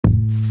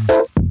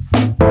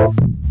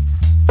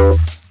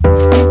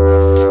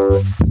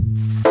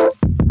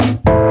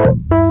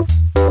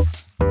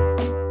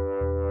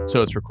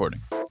it's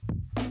recording.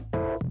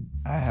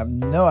 I have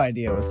no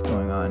idea what's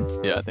going on.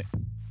 Yeah, I think.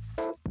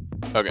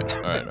 Okay.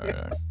 All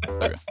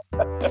right.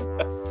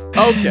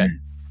 Okay.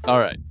 All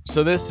right.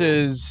 So this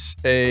is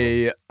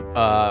the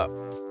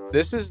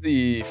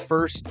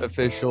first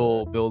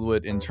official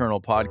BuildWit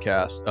internal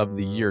podcast of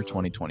the year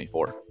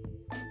 2024.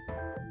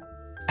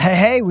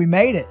 Hey, we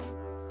made it.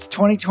 It's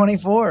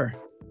 2024.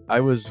 I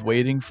was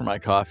waiting for my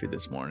coffee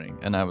this morning,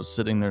 and I was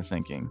sitting there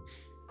thinking,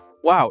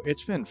 wow,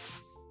 it's been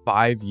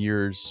 5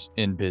 years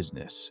in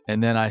business.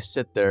 And then I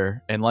sit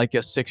there and like a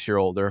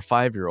 6-year-old or a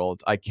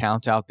 5-year-old, I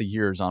count out the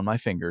years on my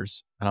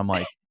fingers and I'm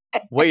like,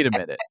 wait a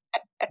minute.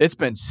 It's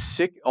been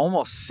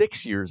almost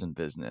 6 years in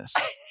business,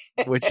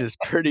 which is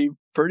pretty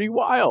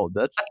wild.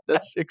 That's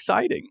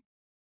exciting.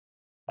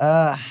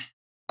 I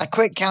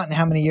quit counting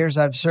how many years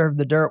I've served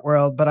the dirt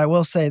world, but I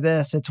will say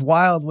this, it's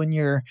wild when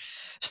you're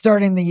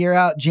starting the year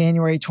out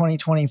January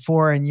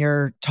 2024 and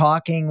you're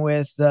talking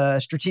with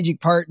strategic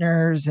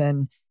partners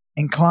and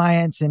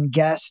clients and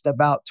guests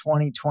about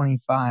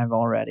 2025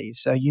 already.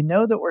 So you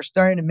know that we're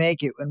starting to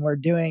make it when we're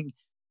doing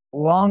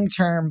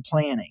long-term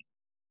planning.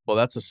 Well,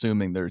 that's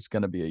assuming there's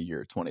going to be a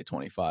year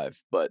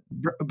 2025, but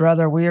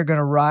brother, we are going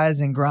to rise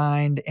and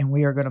grind and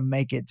we are going to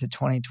make it to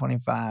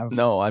 2025.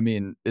 No, I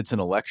mean, it's an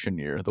election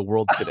year. The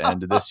world could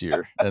end this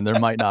year and there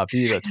might not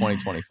be a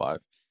 2025.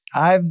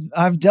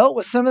 I've dealt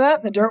with some of that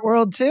in the dirt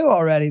world too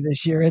already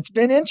this year. It's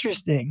been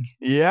interesting.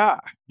 Yeah.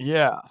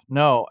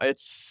 No,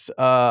 it's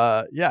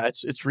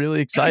it's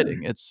really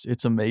exciting.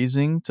 It's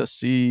amazing to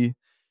see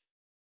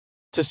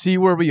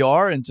where we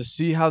are and to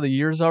see how the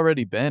year's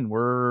already been.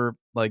 We're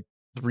like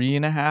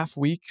 3.5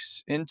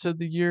 weeks into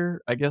the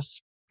year, I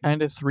guess,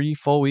 kind of 3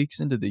 full weeks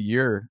into the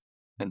year.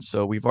 And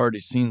so we've already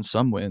seen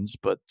some wins,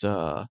 but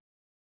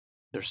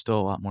there's still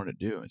a lot more to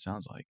do, it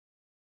sounds like.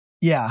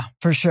 Yeah,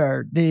 for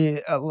sure.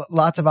 The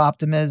lots of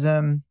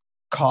optimism,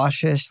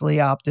 cautiously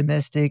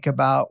optimistic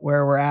about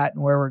where we're at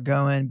and where we're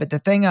going. But the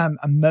thing I'm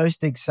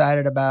most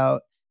excited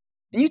about,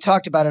 and you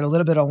talked about it a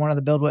little bit on one of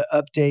the BuildWit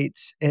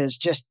updates, is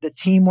just the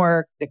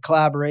teamwork, the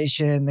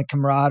collaboration, the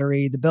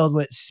camaraderie. The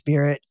BuildWit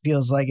spirit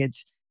feels like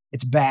it's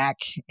back,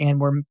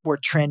 and we're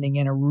trending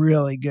in a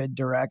really good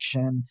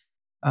direction.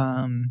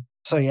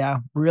 So yeah,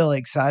 really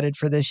excited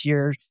for this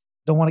year.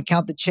 Don't want to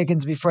count the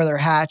chickens before they're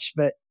hatched,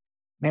 but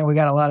man, we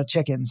got a lot of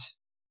chickens.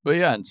 But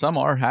yeah, and some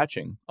are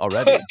hatching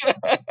already.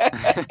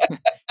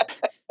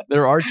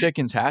 There are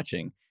chickens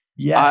hatching.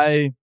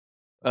 Yes.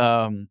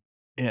 I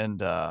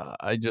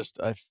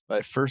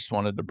first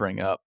wanted to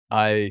bring up,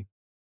 I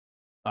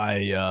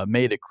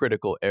made a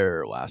critical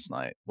error last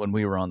night when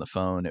we were on the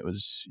phone. It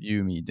was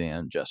you, me,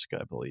 Dan, Jessica,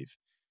 I believe.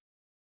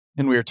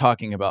 And we were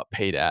talking about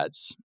paid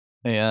ads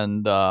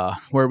and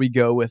where we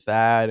go with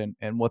that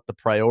and what the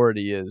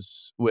priority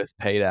is with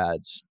paid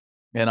ads.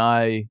 And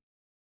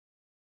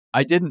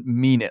I didn't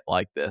mean it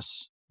like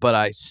this, but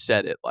I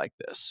said it like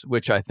this,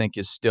 which I think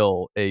is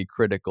still a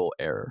critical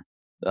error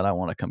that I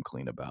want to come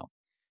clean about.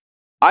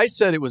 I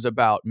said it was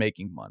about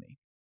making money.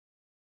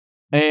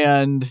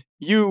 And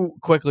you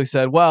quickly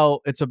said,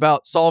 well, it's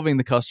about solving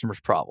the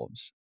customer's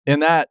problems.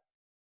 And that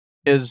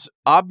is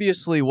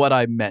obviously what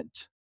I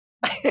meant.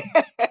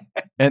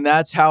 And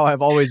that's how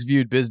I've always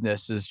viewed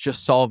business, is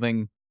just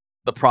solving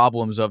the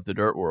problems of the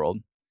dirt world.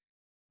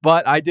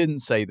 But I didn't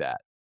say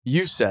that.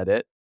 You said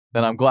it,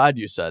 and I'm glad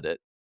you said it.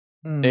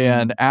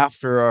 And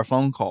after our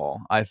phone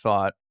call, I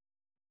thought,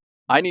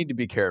 I need to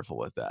be careful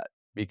with that,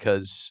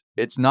 because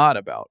it's not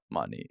about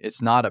money.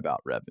 It's not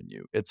about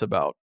revenue. It's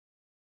about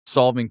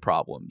solving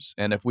problems.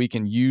 And if we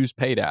can use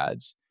paid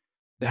ads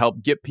to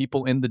help get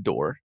people in the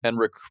door and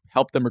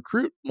help them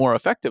recruit more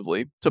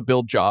effectively to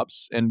build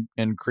jobs and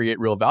create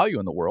real value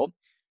in the world,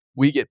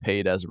 we get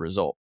paid as a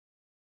result.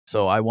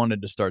 So I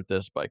wanted to start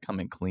this by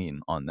coming clean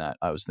on that.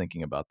 I was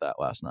thinking about that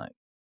last night.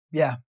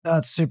 Yeah,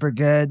 that's super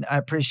good. I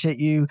appreciate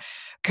you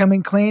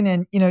coming clean.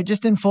 And,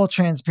 just in full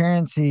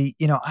transparency,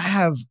 I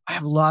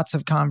have lots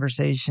of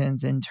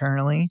conversations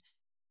internally,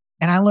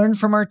 and I learn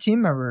from our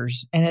team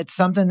members. And it's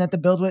something that the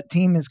BuildWit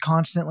team is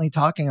constantly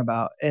talking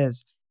about,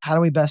 is how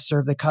do we best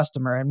serve the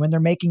customer? And when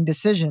they're making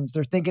decisions,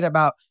 they're thinking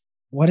about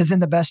what is in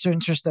the best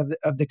interest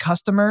of the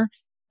customer.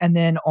 And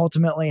then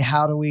ultimately,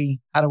 how do we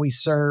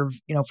serve,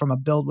 from a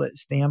BuildWit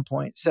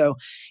standpoint? So,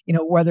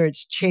 whether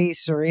it's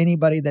Chase or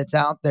anybody that's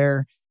out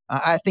there,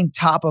 I think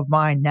top of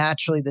mind,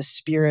 naturally, the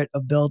spirit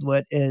of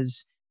BuildWit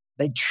is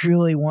they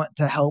truly want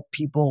to help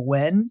people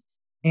win.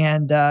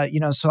 And,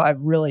 so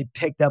I've really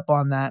picked up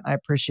on that. I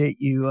appreciate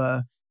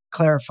you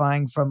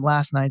clarifying from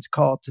last night's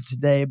call to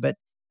today, but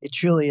it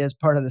truly is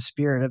part of the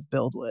spirit of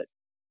BuildWit.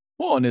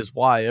 Well, and is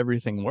why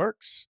everything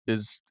works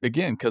is,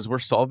 again, because we're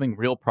solving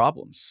real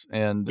problems.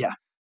 And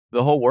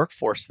the whole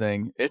workforce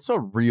thing, it's a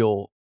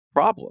real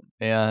problem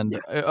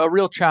and a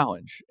real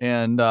challenge.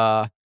 And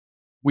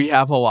we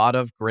have a lot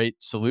of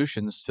great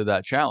solutions to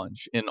that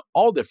challenge in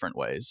all different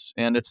ways.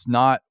 And it's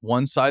not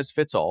one size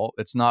fits all.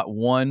 It's not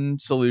one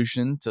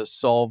solution to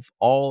solve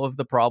all of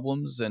the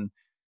problems and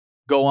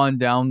go on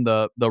down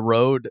the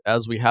road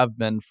as we have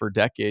been for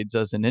decades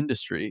as an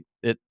industry.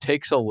 It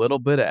takes a little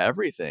bit of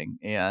everything.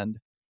 And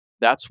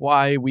That's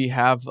why we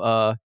have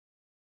a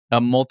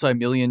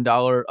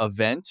multi-million-dollar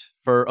event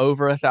for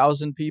over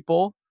 1,000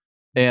 people,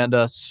 and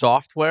a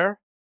software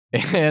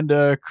and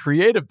a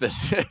creative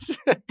business,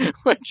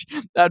 which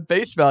at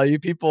face value,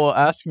 people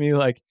ask me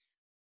like,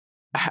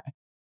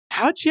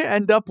 how'd you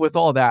end up with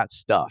all that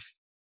stuff?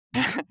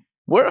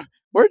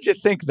 Where'd you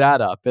think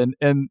that up?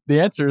 And the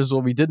answer is,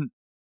 well, we didn't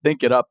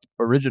think it up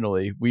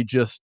originally. We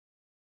just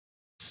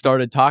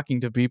started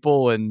talking to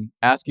people and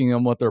asking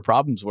them what their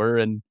problems were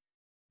and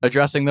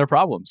addressing their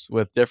problems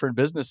with different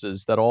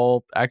businesses that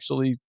all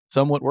actually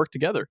somewhat work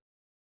together.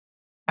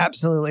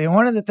 Absolutely. And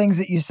one of the things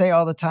that you say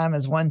all the time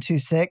is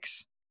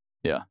 126.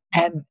 Yeah.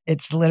 And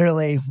it's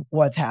literally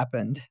what's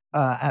happened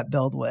at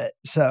BuildWit.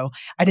 So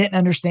I didn't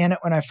understand it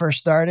when I first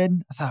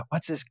started. I thought,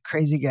 what's this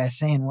crazy guy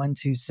saying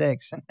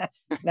 126? And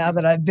now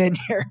that I've been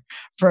here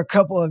for a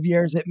couple of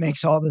years, it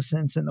makes all the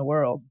sense in the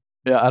world.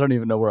 Yeah, I don't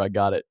even know where I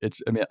got it.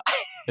 It's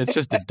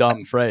just a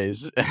dumb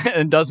phrase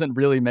and doesn't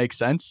really make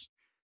sense,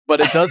 but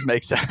it does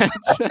make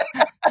sense.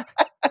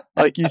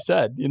 Like you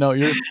said,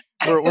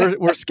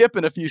 we're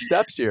skipping a few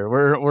steps here.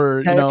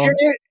 We're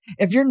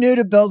if you're new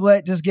to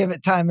BuildWit, just give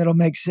it time. It'll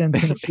make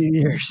sense in a few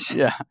years.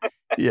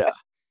 Yeah.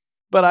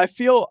 But I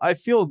feel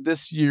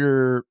this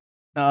year,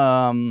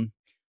 I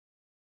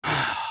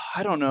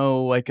don't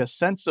know, like a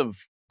sense of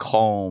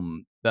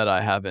calm that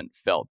I haven't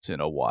felt in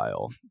a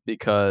while,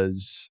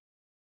 because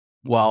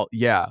while,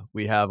 yeah,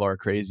 we have our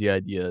crazy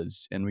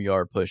ideas and we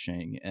are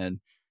pushing and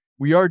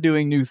we are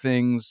doing new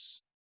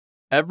things,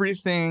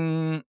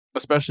 everything,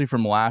 especially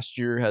from last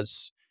year,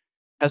 has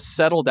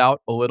settled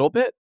out a little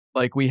bit.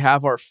 Like, we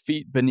have our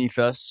feet beneath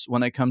us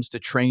when it comes to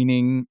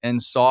training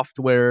and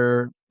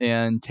software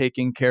and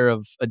taking care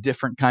of a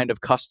different kind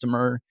of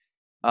customer.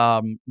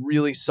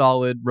 Really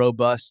solid,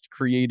 robust,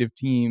 creative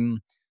team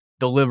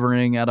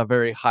delivering at a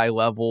very high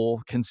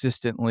level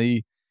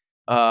consistently.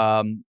 We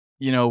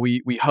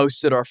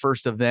hosted our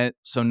first event,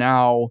 so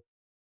now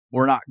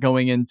we're not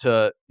going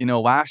into,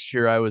 last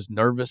year I was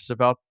nervous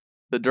about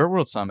the Dirt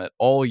World Summit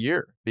all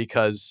year,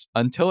 because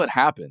until it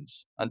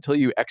happens, until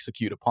you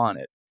execute upon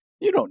it,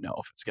 you don't know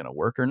if it's going to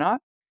work or not.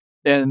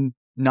 And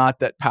not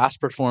that past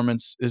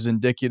performance is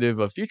indicative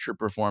of future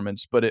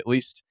performance, but at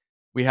least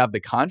we have the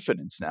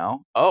confidence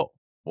now. Oh,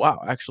 wow,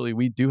 actually,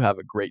 we do have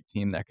a great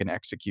team that can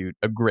execute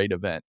a great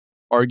event,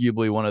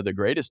 arguably one of the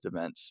greatest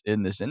events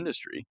in this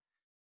industry.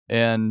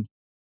 And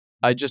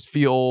I just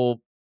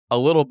feel a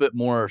little bit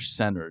more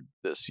centered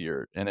this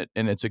year, and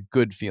it's a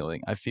good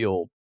feeling. I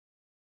feel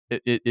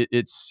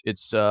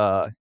it's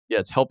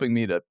helping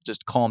me to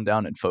just calm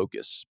down and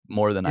focus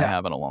more than I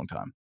have in a long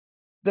time.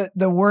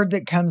 The word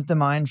that comes to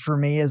mind for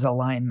me is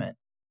alignment.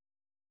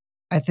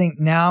 I think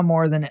now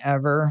more than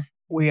ever,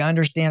 we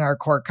understand our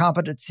core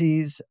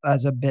competencies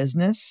as a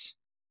business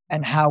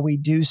and how we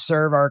do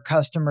serve our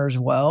customers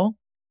well.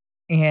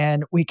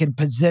 And we can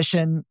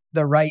position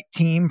the right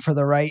team for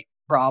the right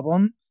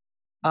problem.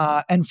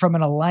 And from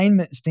an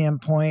alignment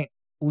standpoint,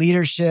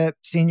 leadership,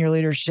 senior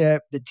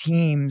leadership, the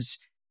teams,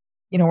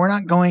 we're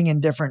not going in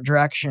different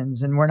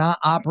directions and we're not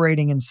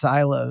operating in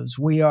silos.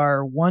 We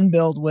are one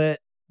BuildWit.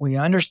 We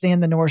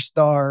understand the North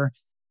Star.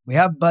 We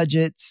have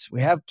budgets.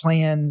 We have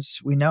plans.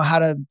 We know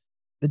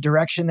the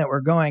direction that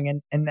we're going,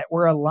 and that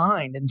we're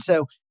aligned. And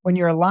so when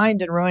you're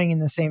aligned and rowing in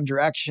the same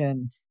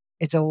direction,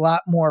 it's a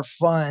lot more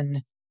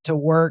fun to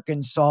work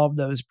and solve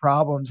those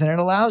problems. And it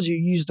allows you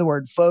to use the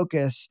word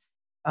focus.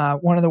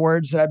 One of the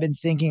words that I've been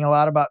thinking a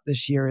lot about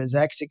this year is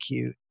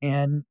execute.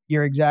 And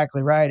you're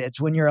exactly right.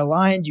 It's when you're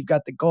aligned, you've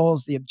got the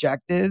goals, the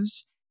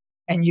objectives,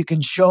 and you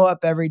can show up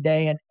every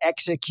day and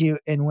execute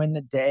and win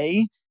the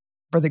day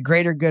for the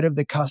greater good of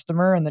the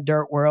customer and the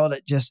dirt world.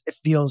 It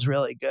feels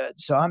really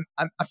good. So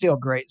I feel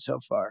great so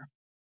far.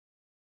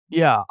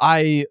 Yeah,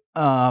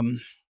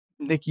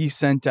 Nikki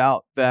sent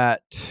out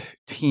that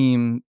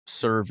team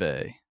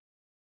survey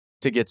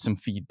to get some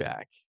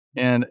feedback.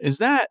 And is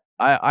that,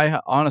 I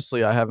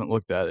honestly, I haven't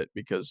looked at it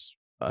because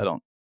I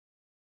don't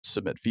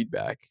submit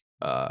feedback.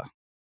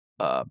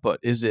 But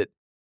is it,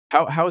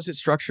 how is it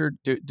structured?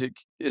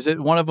 Is it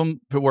one of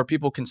them where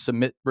people can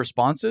submit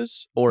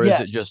responses, or is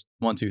it just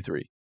 1, 2,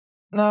 3?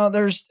 No,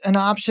 there's an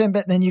option,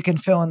 but then you can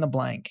fill in the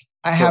blank.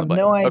 I have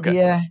no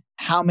idea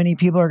how many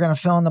people are going to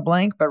fill in the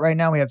blank, but right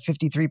now we have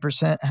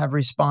 53% have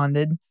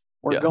responded.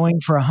 We're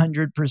going for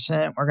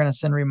 100%. We're going to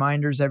send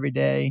reminders every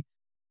day.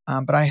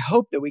 But I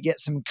hope that we get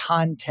some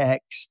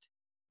context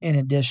in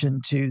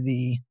addition to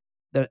the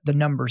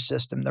number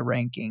system, the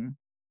ranking.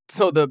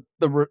 So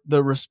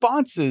the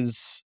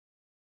responses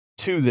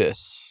to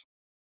this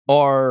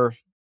are,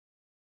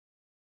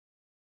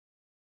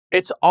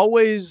 it's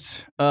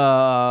always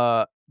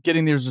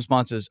getting these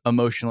responses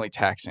emotionally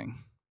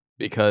taxing,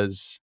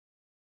 because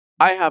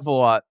I have a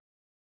lot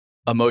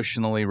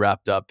emotionally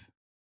wrapped up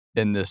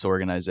in this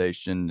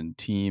organization and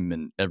team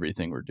and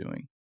everything we're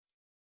doing.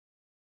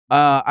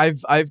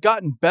 I've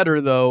gotten better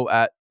though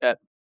at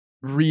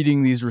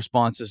reading these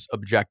responses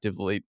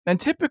objectively, and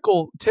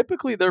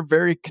typically they're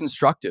very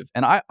constructive,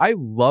 and I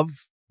love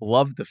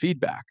the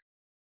feedback.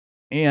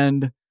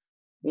 And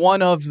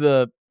one of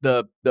the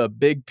the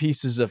big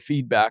pieces of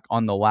feedback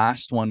on the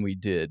last one we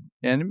did,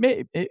 and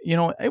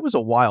it was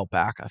a while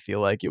back. I feel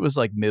like it was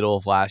like middle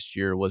of last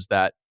year. Was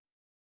that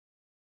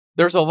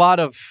there's a lot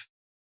of,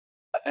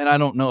 and I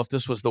don't know if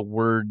this was the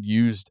word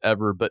used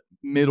ever, but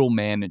middle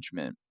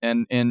management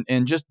and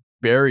just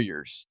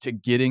barriers to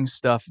getting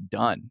stuff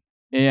done.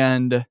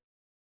 And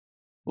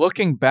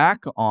looking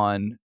back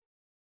on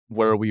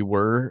where we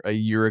were a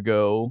year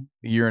ago,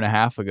 a year and a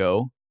half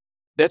ago,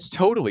 that's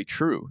totally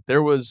true.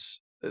 There was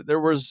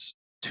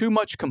too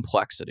much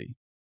complexity.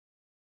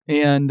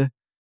 And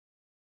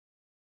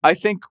I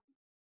think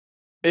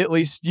at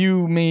least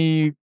you,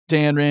 me,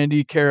 Dan,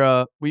 Randy,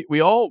 Kara,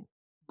 we all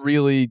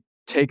really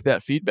take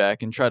that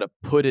feedback and try to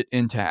put it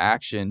into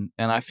action.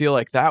 And I feel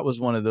like that was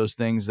one of those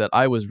things that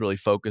I was really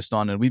focused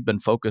on, and we've been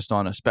focused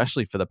on,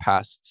 especially for the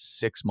past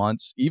 6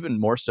 months, even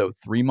more so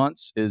 3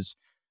 months, is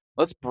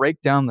let's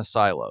break down the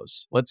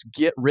silos. Let's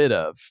get rid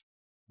of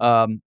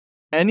um,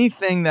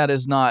 anything that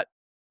is not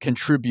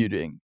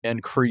contributing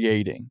and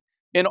creating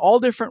in all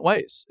different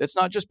ways. It's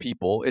not just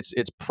people, it's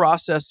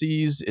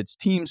processes, it's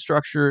team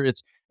structure,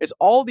 it's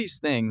all these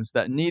things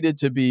that needed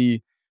to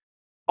be,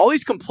 all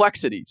these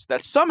complexities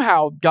that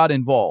somehow got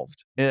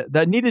involved,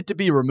 that needed to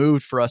be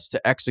removed for us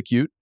to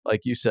execute,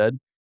 like you said,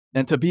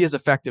 and to be as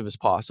effective as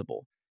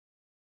possible.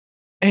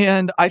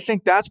 And I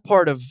think that's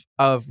part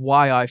of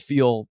why I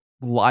feel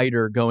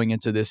lighter going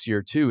into this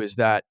year too, is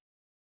that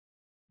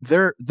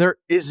there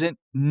isn't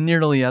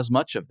nearly as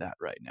much of that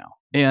right now.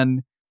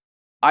 And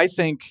I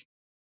think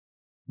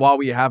while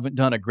we haven't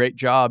done a great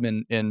job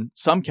in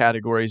some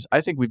categories,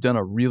 I think we've done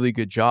a really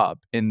good job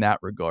in that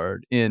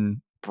regard,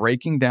 in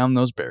breaking down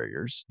those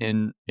barriers,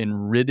 in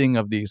ridding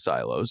of these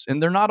silos.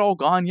 And they're not all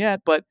gone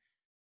yet, but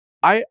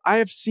I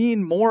have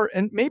seen more,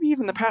 and maybe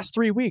even the past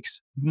 3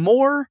 weeks,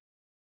 more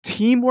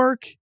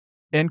teamwork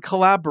and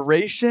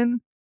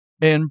collaboration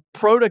and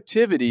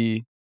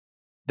productivity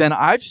than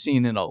I've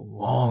seen in a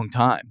long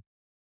time.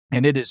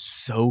 And it is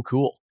so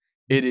cool.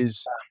 It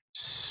is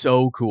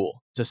so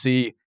cool to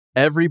see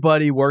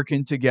everybody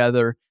working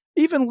together,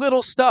 even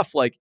little stuff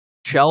like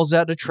Chell's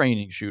at a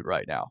training shoot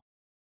right now.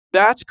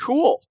 That's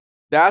cool.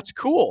 That's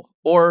cool.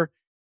 Or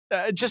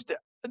just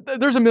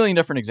there's a million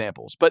different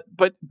examples, but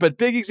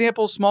big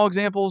examples, small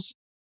examples.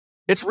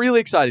 It's really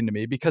exciting to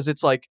me because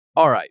it's like,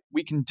 all right,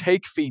 we can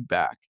take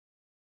feedback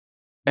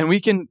and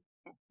we can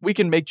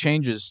make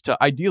changes to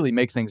ideally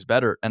make things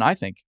better. And I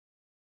think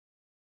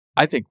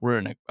we're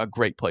in a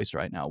great place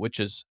right now, which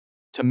is,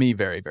 to me,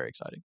 very, very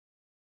exciting.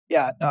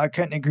 Yeah, no, I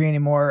couldn't agree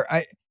anymore.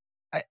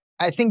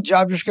 I think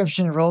job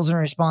description, roles, and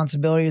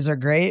responsibilities are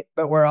great,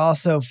 but we're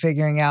also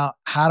figuring out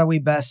how do we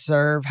best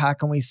serve? How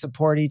can we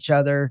support each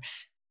other?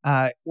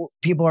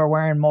 People are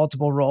wearing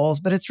multiple roles,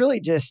 but it's really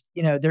just,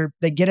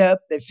 they get up,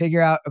 they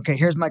figure out, okay,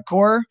 here's my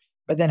core,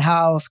 but then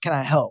how else can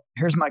I help?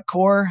 Here's my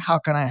core, how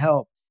can I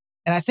help?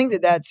 And I think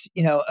that that's,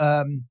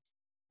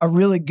 a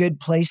really good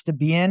place to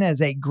be in as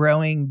a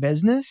growing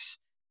business,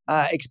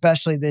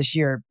 especially this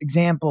year.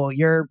 Example,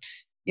 you're,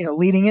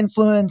 leading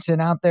influence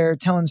and out there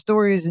telling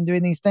stories and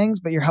doing these things,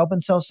 but you're helping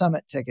sell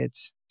summit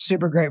tickets.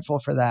 Super grateful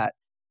for that.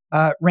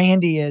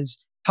 Randy is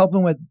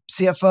helping with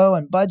CFO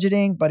and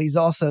budgeting, but he's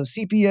also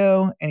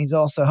CPO and he's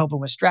also helping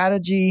with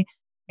strategy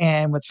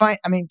and with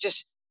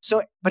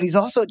but he's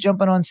also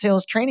jumping on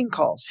sales training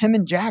calls. Him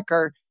and Jack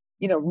are,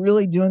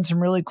 really doing some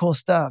really cool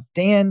stuff.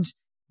 Dan's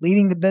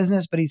leading the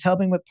business, but he's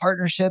helping with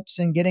partnerships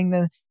and getting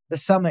the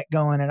summit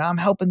going. And I'm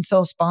helping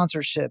sell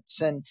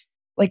sponsorships. And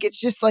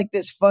it's just like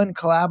this fun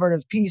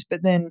collaborative piece.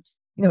 But then,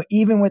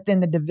 even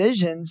within the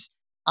divisions,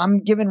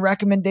 I'm giving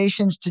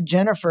recommendations to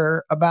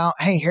Jennifer about,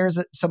 hey, here's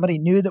somebody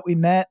new that we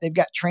met. They've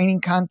got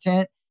training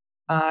content.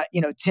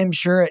 Tim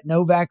Schur at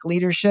Novak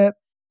Leadership,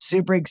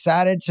 super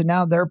excited. So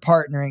now they're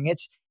partnering.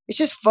 It's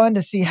just fun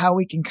to see how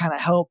we can kind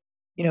of help,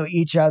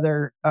 each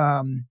other,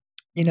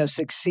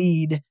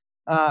 succeed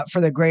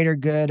for the greater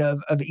good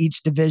of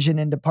each division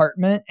and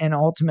department, and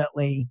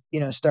ultimately,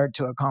 start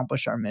to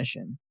accomplish our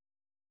mission.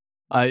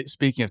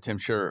 Speaking of Tim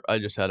Schur, I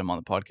just had him on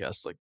the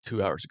podcast like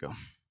 2 hours ago.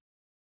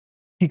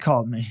 He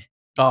called me.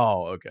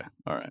 Oh, okay.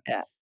 All right.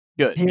 Yeah.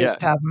 Good. He was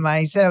top of mind.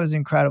 He said it was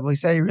incredible. He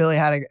said he really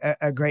had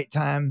a great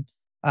time.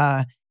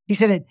 He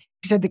said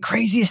the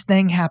craziest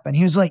thing happened.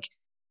 He was like,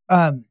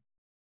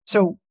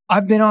 so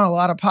I've been on a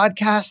lot of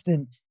podcasts,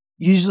 and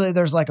usually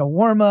there's like a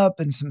warm up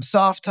and some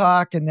soft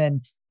talk. And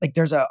then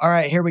there's all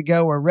right, here we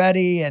go. We're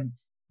ready. And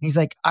he's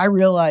like, I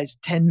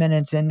realized 10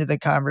 minutes into the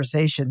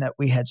conversation that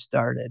we had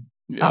started.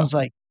 Yeah. I was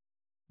like,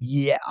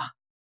 yeah.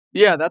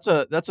 Yeah, that's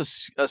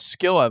a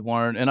skill I've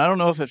learned, and I don't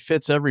know if it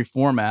fits every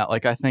format.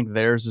 Like, I think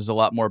theirs is a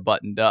lot more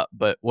buttoned up.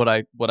 But what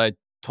I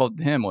told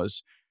him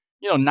was,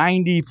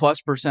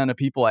 90+% of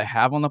people I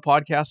have on the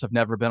podcast have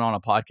never been on a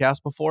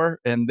podcast before,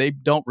 and they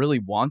don't really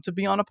want to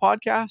be on a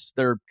podcast.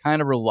 They're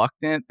kind of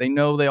reluctant. They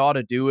know they ought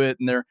to do it,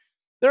 and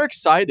they're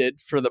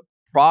excited for the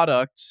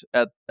product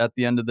at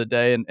the end of the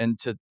day, and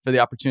for the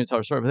opportunity to tell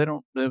their story, but they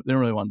don't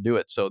really want to do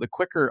it. So the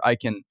quicker I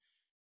can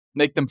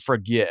make them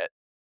forget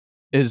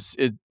is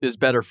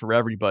better for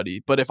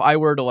everybody. But if I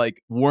were to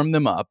warm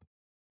them up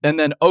And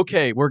then,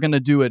 okay, we're going to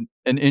do an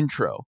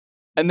intro.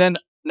 And then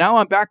now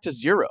I'm back to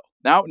zero.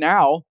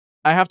 Now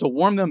I have to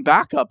warm them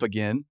back up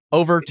again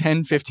over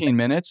 10, 15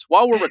 minutes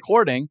while we're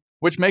recording,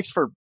 which makes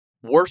for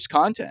worse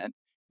content.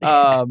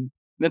 And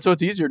so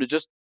it's easier to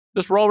just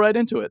roll right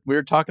into it. We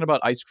were talking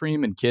about ice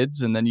cream and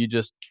kids, and then you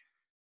just,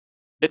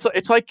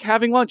 it's like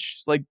having lunch.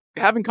 It's like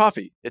having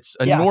coffee. It's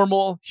a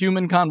normal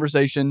human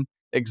conversation,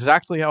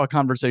 exactly how a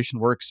conversation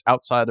works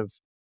outside of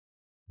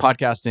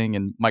podcasting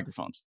and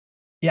microphones.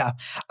 Yeah,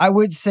 I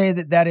would say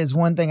that is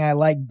one thing I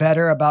like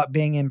better about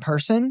being in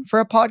person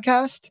for a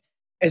podcast,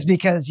 is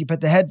because you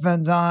put the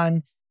headphones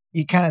on,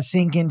 you kind of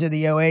sink into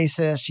the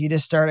oasis, you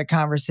just start a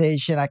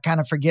conversation. I kind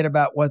of forget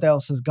about what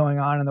else is going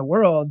on in the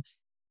world.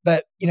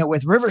 But,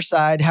 with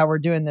Riverside, how we're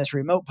doing this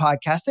remote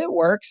podcast, it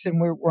works and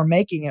we're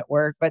making it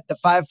work. But the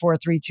 5, 4,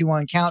 3, 2,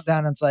 1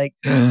 countdown, it's like,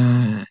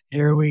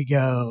 here we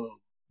go.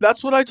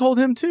 That's what I told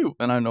him too.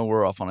 And I know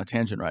we're off on a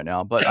tangent right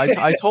now, but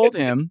I told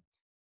him,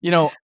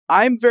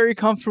 I'm very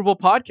comfortable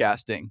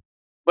podcasting,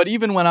 but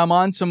even when I'm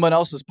on someone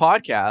else's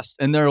podcast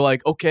and they're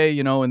like, okay,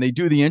 and they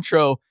do the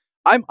intro,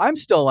 I'm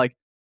still like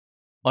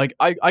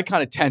I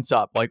kind of tense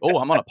up, like, oh,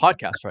 I'm on a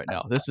podcast right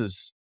now.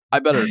 I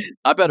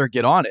better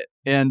get on it.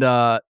 And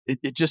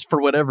it just,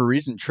 for whatever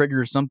reason,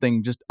 triggers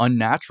something just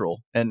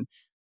unnatural and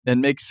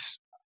makes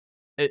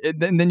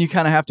it, and then you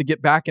kind of have to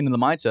get back into the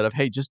mindset of,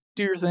 hey, just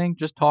do your thing,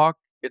 just talk.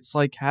 It's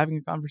like having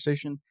a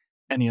conversation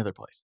any other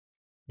place.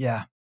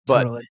 Yeah,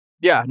 but totally.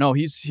 Yeah, no,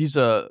 he's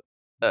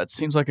it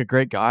seems like a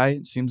great guy.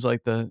 It seems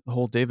like the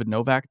whole David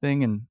Novak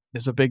thing and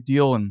is a big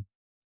deal. And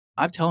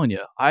I'm telling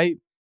you,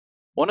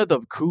 one of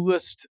the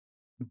coolest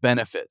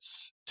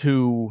benefits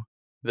to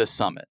the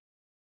summit,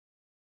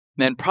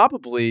 and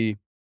probably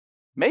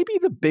maybe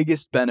the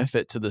biggest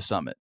benefit to the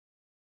summit,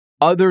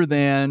 other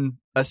than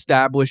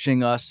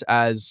establishing us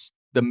as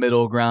the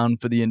middle ground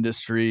for the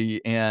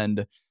industry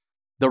and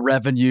the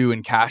revenue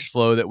and cash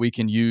flow that we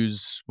can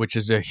use, which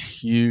is a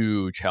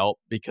huge help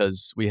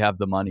because we have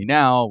the money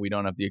now. We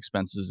don't have the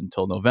expenses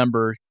until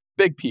November.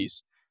 Big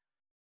piece.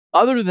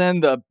 Other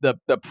than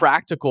the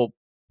practical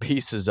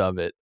pieces of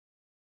it,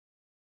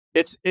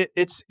 it's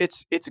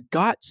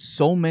got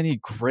so many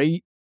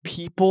great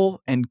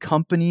people and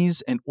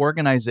companies and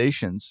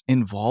organizations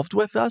involved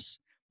with us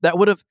that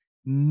would have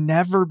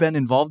never been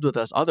involved with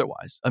us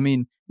otherwise. I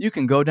mean, you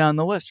can go down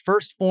the list.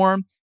 First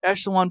Form,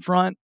 Echelon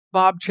Front,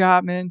 Bob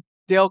Chapman,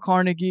 Dale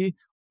Carnegie,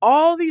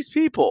 all these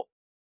people,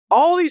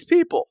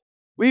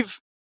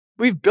 we've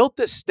built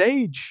this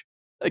stage.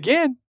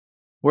 Again,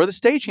 we're the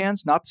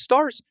stagehands, not the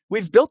stars.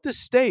 We've built this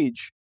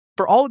stage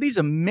for all of these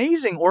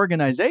amazing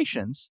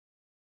organizations.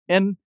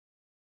 And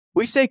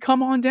we say,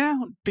 come on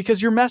down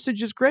because your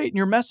message is great. And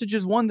your message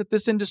is one that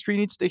this industry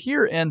needs to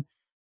hear. And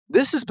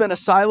this has been a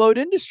siloed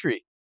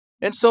industry.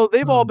 And so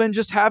they've all been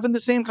just having the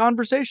same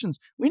conversations.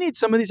 We need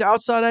some of these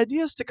outside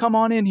ideas to come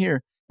on in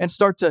here and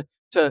start to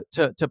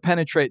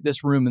penetrate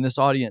this room and this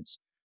audience.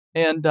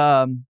 And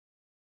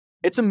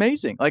it's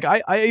amazing. Like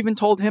I even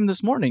told him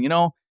this morning,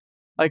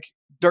 like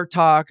Dirt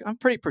Talk, I'm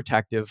pretty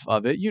protective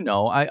of it.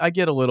 I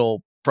get a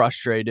little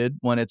frustrated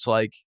when it's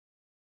like,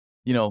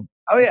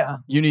 oh yeah,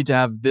 you need to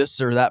have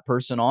this or that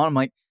person on. I'm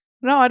like,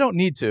 no, I don't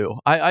need to.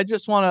 I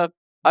just want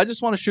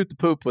to shoot the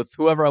poop with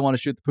whoever I want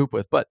to shoot the poop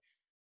with. But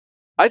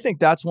I think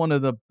that's one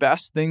of the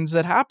best things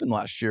that happened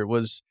last year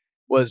was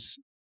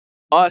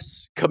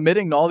us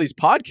committing to all these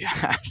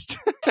podcasts.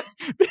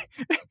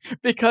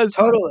 Because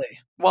totally.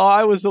 While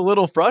I was a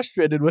little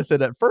frustrated with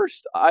it at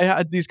first, I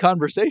had these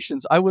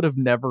conversations I would have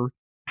never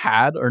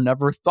had or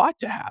never thought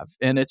to have.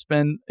 And it's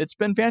been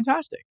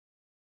fantastic.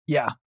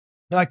 Yeah.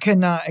 No, I could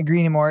not agree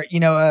anymore.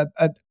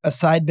 A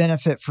side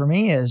benefit for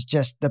me is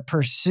just the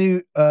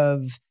pursuit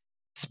of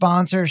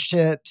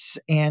sponsorships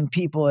and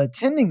people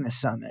attending the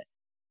summit.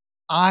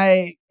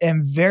 I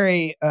am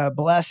very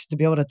blessed to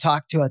be able to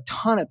talk to a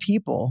ton of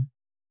people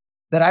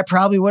that I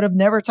probably would have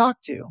never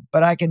talked to,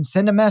 but I can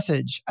send a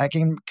message. I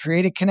can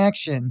create a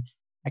connection.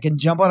 I can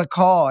jump on a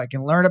call. I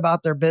can learn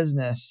about their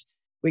business.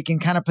 We can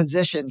kind of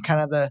position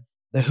kind of the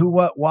who,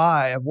 what,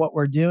 why of what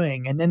we're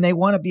doing. And then they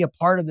want to be a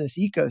part of this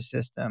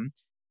ecosystem.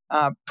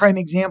 Prime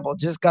example,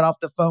 just got off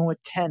the phone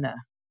with Tenna.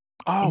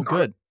 Oh,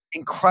 good.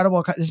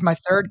 Incredible. This is my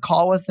third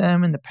call with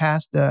them in the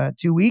past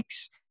 2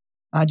 weeks.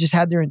 I just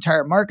had their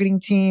entire marketing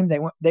team.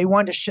 They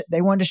wanted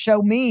to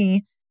show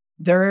me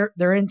their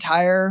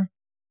entire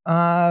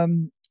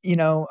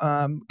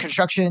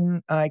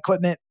construction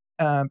equipment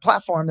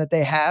platform that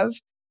they have.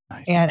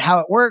 Nice. And how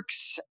it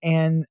works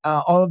and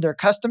all of their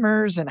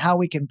customers and how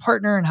we can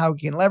partner and how we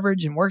can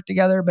leverage and work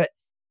together. But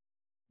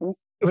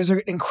it was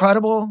an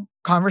incredible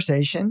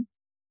conversation.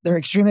 They're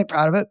extremely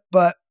proud of it,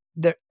 but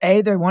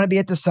they want to be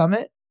at the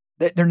summit.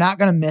 They're not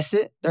going to miss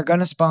it. They're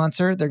going to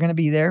sponsor. They're going to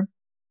be there.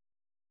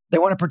 They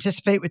want to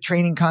participate with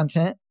training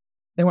content.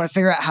 They want to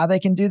figure out how they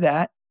can do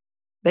that.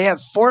 They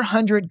have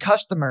 400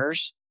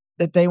 customers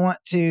that they want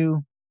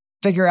to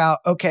figure out,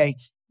 okay,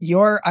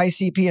 your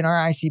ICP and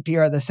our ICP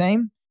are the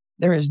same.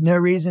 There is no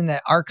reason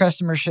that our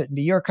customers shouldn't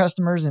be your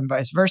customers and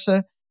vice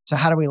versa. So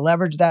how do we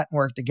leverage that and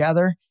work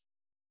together?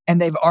 and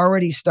they've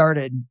already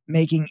started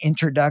making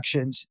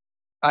introductions,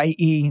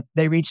 i.e.,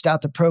 they reached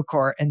out to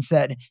Procore and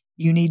said,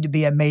 you need to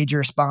be a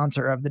major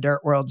sponsor of the Dirt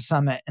World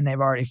Summit, and they've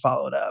already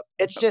followed up.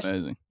 It's just,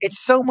 Amazing. it's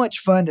so much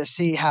fun to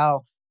see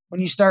how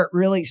when you start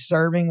really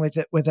serving with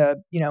it with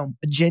a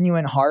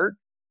genuine heart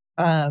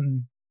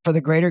for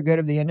the greater good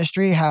of the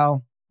industry,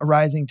 how a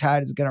rising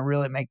tide is going to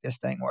really make this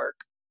thing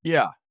work.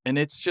 Yeah, and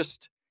it's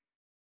just,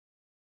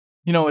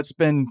 it's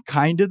been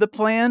kind of the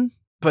plan,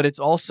 but it's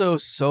also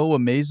so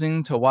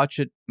amazing to watch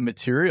it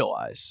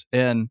materialize.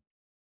 And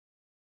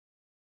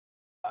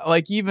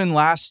like even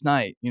last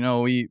night,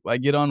 I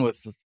get on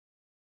with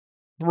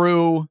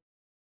through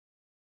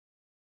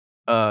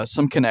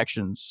some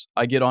connections.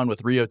 I get on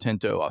with Rio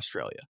Tinto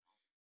Australia,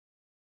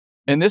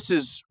 and this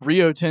is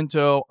Rio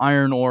Tinto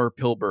Iron Ore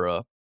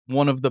Pilbara,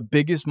 one of the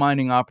biggest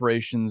mining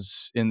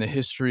operations in the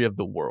history of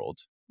the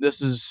world.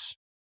 This is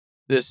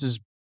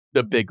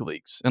the big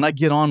leagues, and I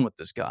get on with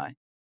this guy,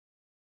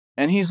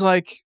 and he's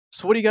like,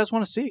 "So what do you guys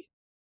want to see?"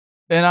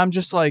 And I'm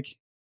just like,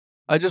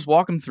 I just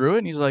walk him through it,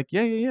 and he's like,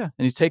 yeah. And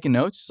he's taking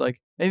notes. He's like,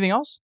 anything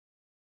else?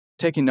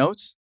 Taking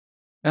notes.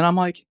 And I'm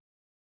like,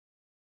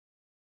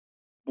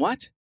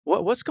 what?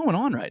 What's going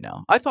on right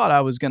now? I thought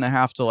I was going to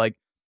have to like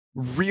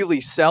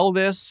really sell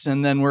this,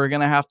 and then we're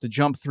going to have to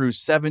jump through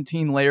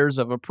 17 layers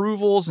of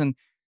approvals. And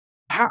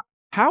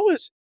how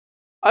is,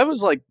 I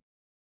was like,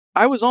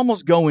 I was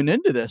almost going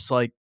into this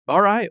like,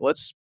 all right,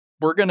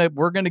 we're going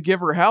to give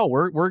her hell.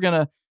 We're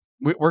going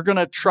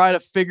to try to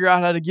figure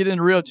out how to get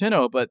into Rio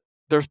Tinto, but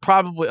there's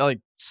probably like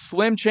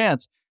slim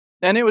chance.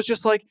 And it was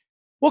just like,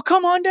 well,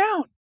 come on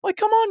down. Like,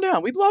 come on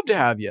down. We'd love to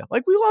have you.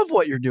 Like, we love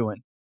what you're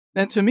doing.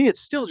 And to me,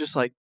 it's still just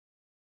like,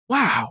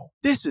 wow,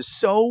 this is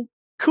so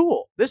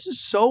cool. This is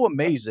so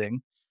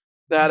amazing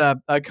that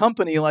a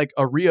company like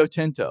a Rio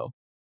Tinto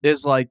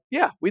is like,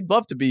 yeah, we'd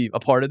love to be a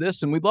part of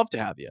this and we'd love to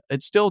have you.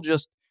 It's still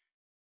just,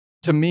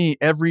 to me,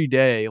 every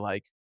day,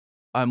 like,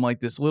 I'm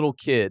like this little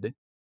kid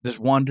just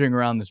wandering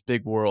around this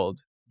big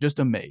world, just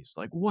amazed.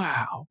 Like,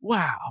 wow.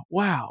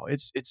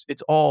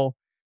 It's all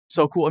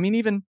so cool. I mean,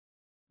 even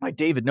like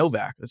David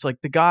Novak, it's like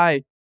the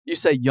guy, you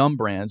say Yum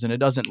Brands and it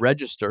doesn't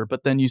register,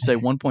 but then you say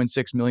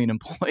 1.6 million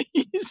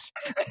employees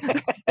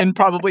in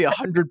probably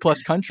 100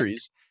 plus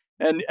countries.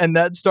 And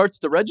that starts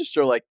to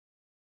register like,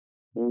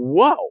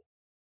 whoa.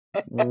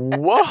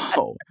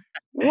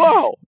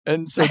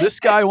 And so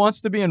this guy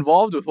wants to be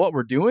involved with what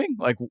we're doing.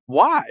 Like,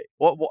 why?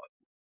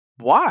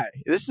 Why?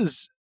 This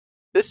is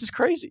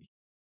crazy.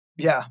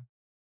 Yeah.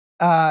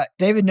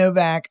 David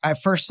Novak, I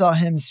first saw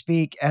him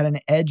speak at an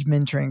Edge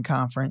mentoring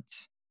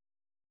conference.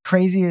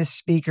 Craziest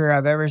speaker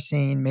I've ever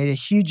seen, made a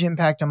huge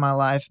impact on my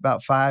life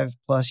about 5+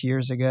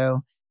 years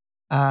ago.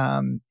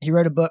 He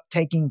wrote a book,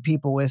 Taking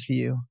People With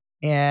You.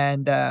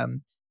 And,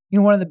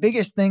 one of the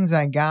biggest things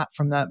I got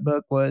from that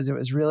book was it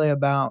was really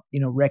about,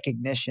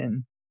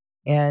 recognition.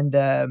 And,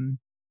 when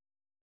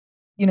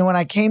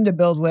I came to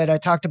BuildWit, I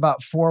talked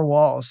about 4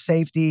 walls: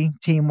 safety,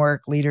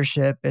 teamwork,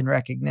 leadership, and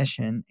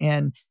recognition.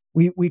 And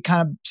we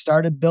kind of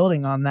started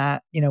building on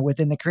that,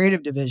 within the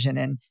creative division.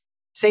 And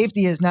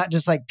safety is not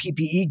just like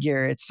PPE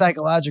gear, it's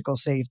psychological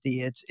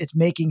safety. It's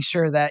making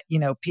sure that,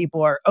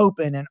 people are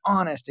open and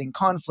honest in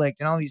conflict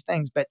and all these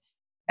things. But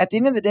at the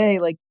end of the day,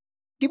 like,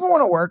 people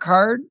want to work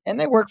hard and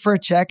they work for a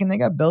check and they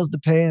got bills to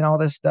pay and all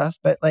this stuff.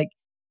 But like,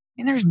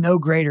 and there's no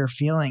greater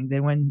feeling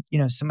than when,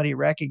 somebody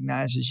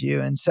recognizes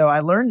you. And so I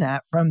learned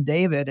that from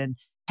David and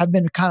have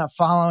been kind of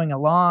following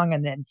along,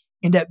 and then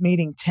end up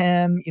meeting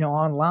Tim,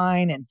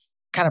 online and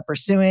kind of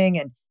pursuing.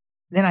 And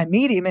then I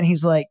meet him and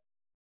he's like,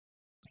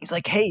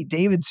 hey,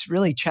 David's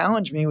really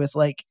challenged me with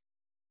like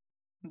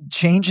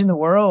changing the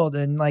world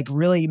and like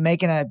really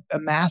making a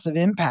massive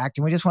impact.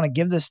 And we just want to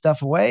give this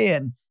stuff away.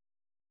 And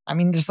I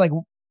mean, just like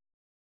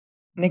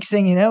next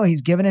thing you know,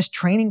 he's giving us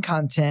training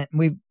content. And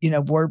we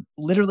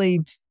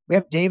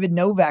have David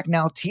Novak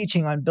now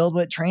teaching on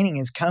BuildWit training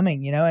is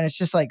coming, and it's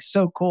just like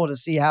so cool to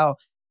see how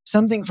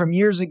something from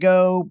years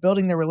ago,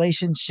 building the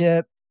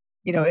relationship,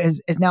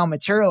 is now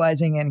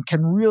materializing and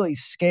can really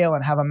scale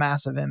and have a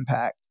massive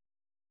impact.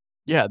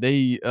 Yeah,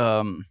 they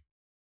and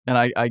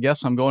I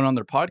guess I'm going on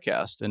their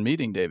podcast and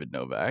meeting David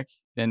Novak,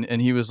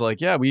 and he was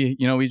like, yeah, we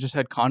just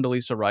had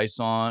Condoleezza Rice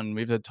on, and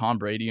we've had Tom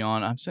Brady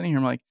on. I'm sitting here,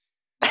 I'm like,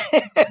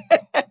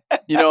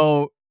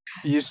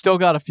 you still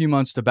got a few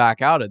months to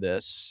back out of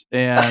this,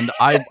 and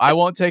I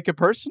won't take it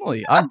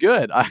personally. I'm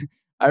good.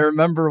 I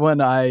remember when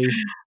the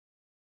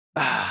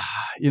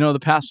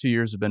past few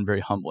years have been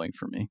very humbling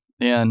for me,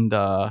 and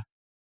I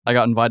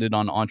got invited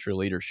on Entre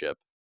Leadership,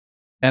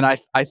 and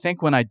I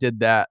think when I did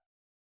that,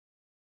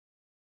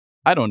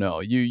 I don't know,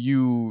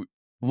 you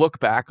look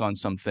back on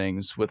some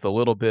things with a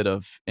little bit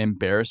of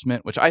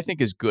embarrassment, which I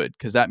think is good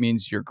because that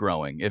means you're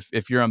growing.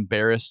 If you're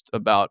embarrassed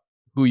about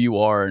who you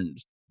are and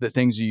the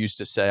things you used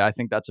to say, I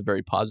think that's a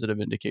very positive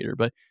indicator,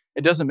 but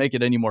it doesn't make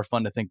it any more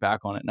fun to think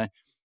back on it. And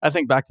I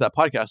think back to that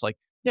podcast, like,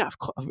 yeah,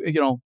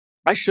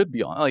 I should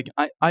be on. Like,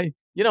 I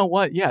you know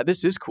what? Yeah,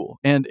 this is cool.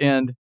 And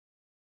and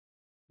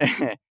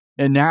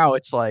now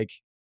it's like,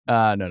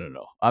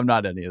 no, I'm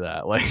not any of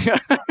that. Like,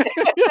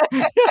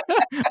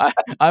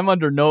 I'm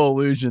under no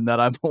illusion that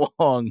I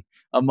belong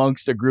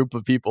amongst a group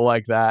of people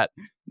like that.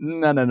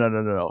 No, no, no,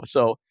 no, no, no.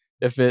 So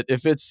if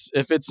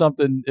it's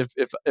something,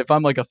 if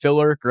I'm like a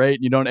filler,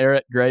 great. You don't air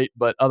it, great.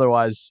 But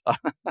otherwise,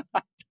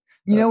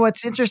 You know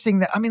what's interesting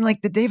that I mean,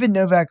 like the David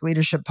Novak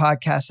Leadership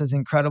Podcast is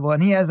incredible,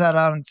 and he has that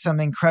on some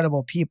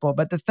incredible people.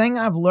 But the thing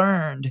I've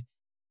learned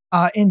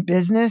in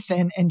business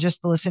and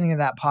just listening to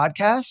that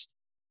podcast,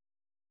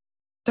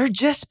 they're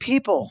just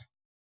people.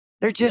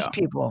 They're yeah, just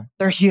people.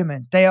 They're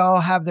humans. They all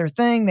have their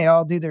thing. They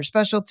all do their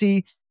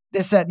specialty,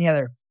 this, that, and the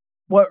other.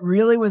 What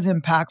really was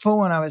impactful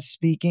when I was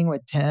speaking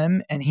with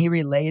Tim and he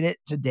relayed it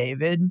to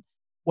David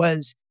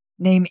was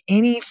name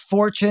any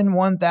Fortune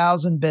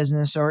 1000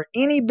 business or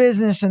any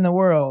business in the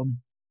world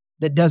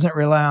that doesn't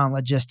rely on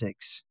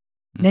logistics.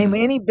 Name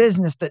any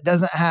business that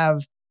doesn't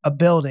have a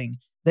building,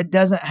 that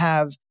doesn't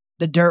have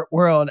the dirt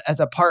world as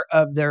a part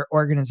of their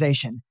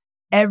organization.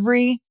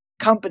 Every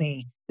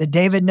company that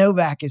David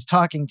Novak is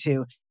talking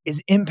to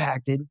is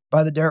impacted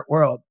by the dirt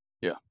world.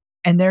 yeah,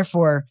 And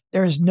therefore,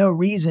 there is no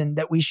reason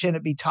that we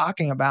shouldn't be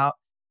talking about,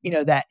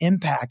 that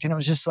impact. And it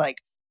was just like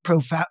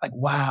profound, like,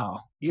 wow,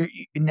 you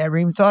never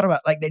even thought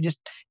about, like, they just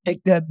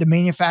take the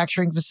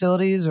manufacturing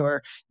facilities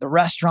or the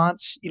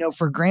restaurants,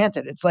 for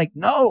granted. It's like,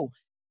 no,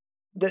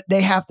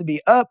 they have to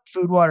be up,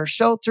 food, water,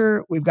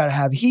 shelter. We've got to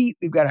have heat.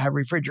 We've got to have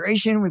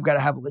refrigeration. We've got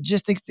to have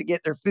logistics to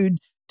get their food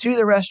to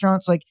the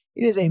restaurants. Like,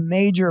 it is a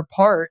major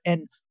part.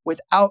 And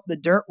without the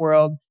dirt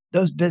world,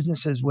 those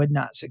businesses would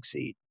not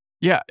succeed.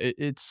 yeah.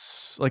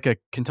 It's like a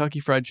Kentucky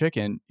Fried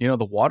Chicken. The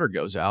water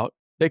goes out,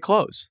 they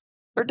close.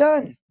 They're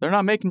done. They're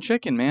not making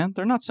chicken, man.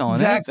 They're not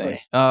selling anything.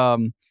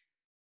 Exactly.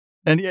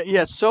 And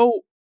yeah.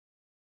 So,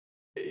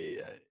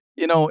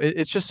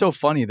 it's just so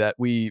funny that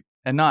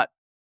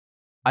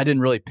I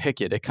didn't really pick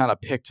it. It kind of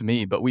picked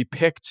me, but we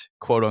picked,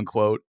 quote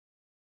unquote,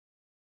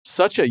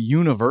 such a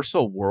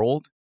universal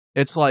world.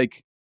 It's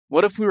like,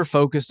 what if we were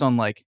focused on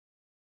like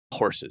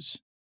horses,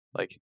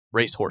 like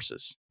race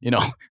horses,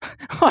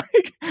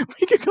 like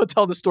we could go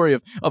tell the story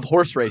of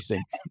horse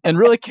racing and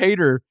really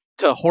cater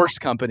to horse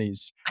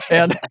companies.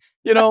 And,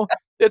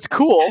 it's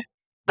cool,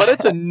 but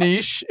it's a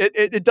niche.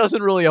 It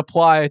doesn't really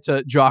apply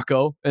to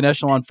Jocko and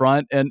Echelon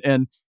Front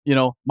and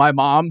my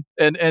mom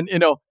and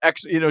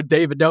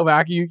David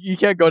Novak. You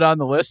can't go down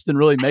the list and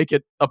really make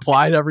it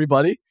apply to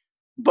everybody.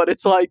 But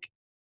it's like,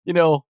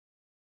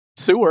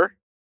 sewer,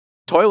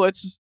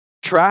 toilets,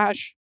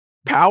 trash,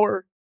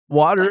 power,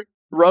 water,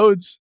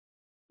 roads.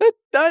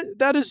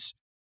 That is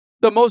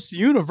the most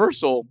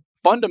universal,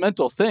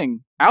 fundamental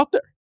thing out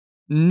there.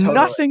 Totally.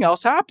 Nothing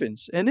else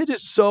happens. And it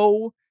is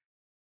so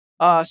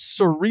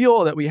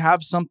surreal that we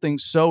have something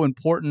so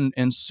important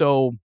and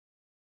so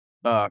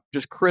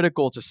just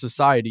critical to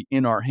society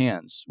in our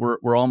hands.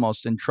 We're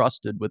almost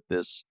entrusted with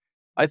this,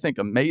 I think,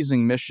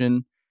 amazing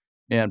mission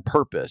and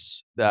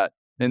purpose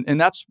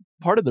and that's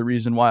part of the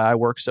reason why I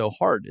work so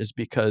hard is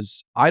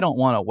because I don't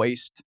want to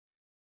waste,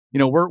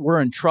 we're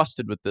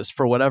entrusted with this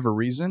for whatever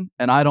reason,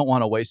 and I don't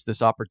want to waste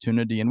this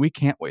opportunity, and we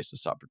can't waste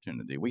this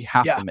opportunity. We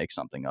have to make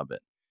something of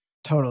it.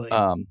 Totally.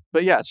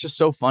 But yeah, it's just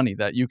so funny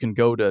that you can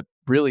go to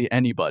really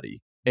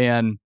anybody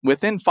and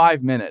within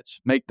 5 minutes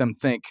make them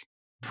think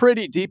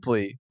pretty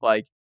deeply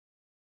like,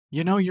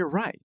 you're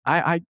right.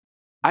 I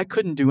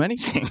couldn't do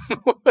anything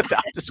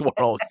without this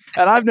world,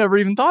 and I've never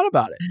even thought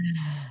about it.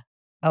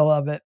 I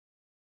love it.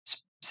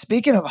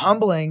 Speaking of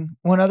humbling,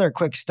 one other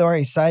quick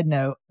story, side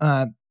note,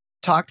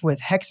 talked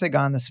with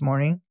Hexagon this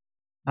morning,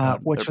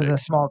 which was a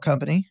small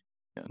company.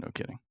 Yeah, no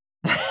kidding.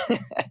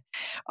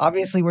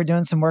 Obviously, we're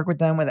doing some work with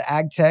them with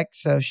ag tech.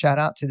 So shout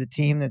out to the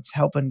team that's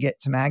helping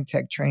get some ag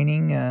tech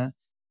training.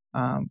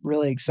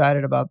 Really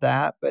excited about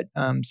that. But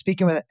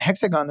speaking with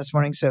Hexagon this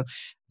morning, so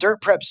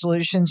Dirt Prep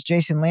Solutions,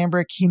 Jason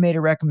Lambrick, he made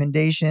a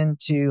recommendation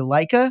to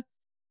Leica.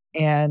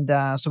 And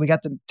so we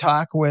got to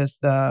talk with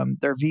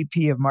their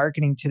VP of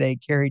marketing today,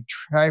 Carrie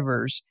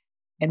Trivers.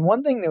 And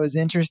one thing that was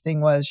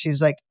interesting was she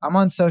was like, I'm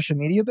on social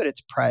media, but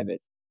it's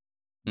private.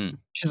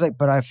 She's like,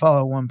 but I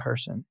follow one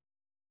person.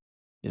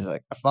 She's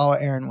like, I follow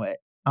Aaron Witt.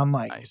 I'm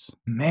like, nice.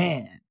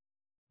 Man,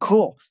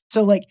 cool.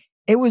 So like,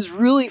 it was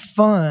really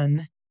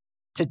fun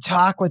to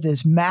talk with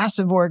this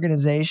massive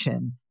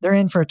organization. They're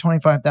in for a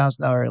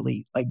 $25,000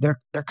 elite. Like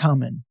they're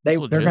coming. They're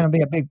going to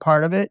be a big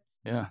part of it.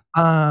 Yeah.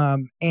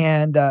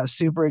 And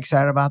super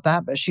excited about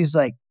that. But she's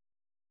like,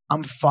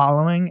 I'm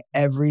following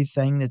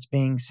everything that's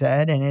being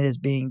said and it is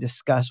being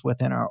discussed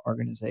within our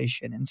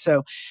organization. And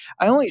so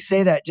I only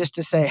say that just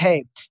to say,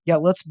 hey, yeah,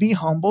 let's be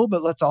humble,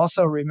 but let's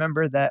also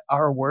remember that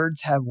our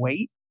words have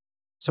weight.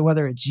 So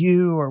whether it's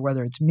you or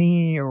whether it's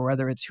me or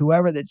whether it's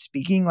whoever that's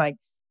speaking, like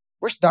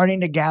we're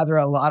starting to gather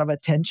a lot of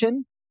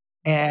attention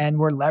and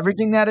we're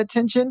leveraging that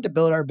attention to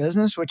build our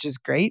business, which is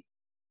great.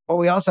 But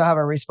we also have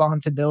a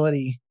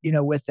responsibility,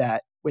 with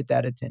that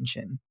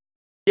attention.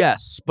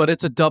 Yes, but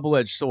it's a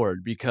double-edged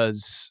sword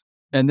because,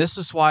 and this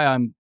is why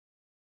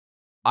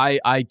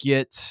I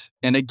get,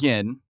 and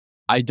again,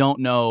 I don't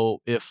know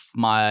if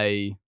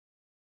my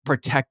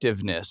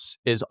protectiveness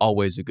is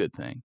always a good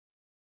thing,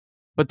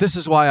 but this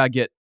is why I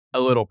get a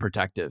little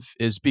protective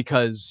is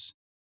because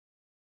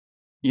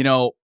you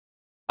know,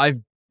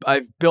 I've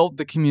built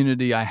the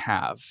community I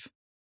have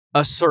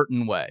a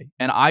certain way,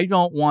 and I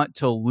don't want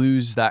to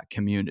lose that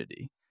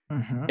community.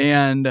 Mhm.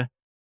 And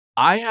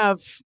I have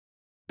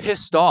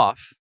pissed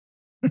off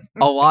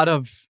a lot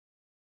of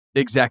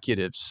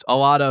executives, a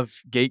lot of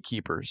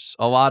gatekeepers,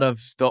 a lot of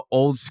the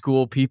old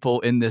school people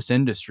in this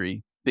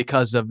industry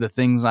because of the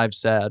things I've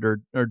said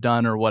or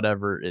done or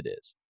whatever it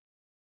is.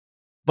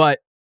 But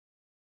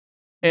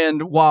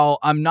and while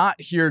I'm not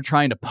here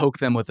trying to poke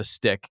them with a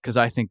stick because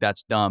I think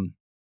that's dumb,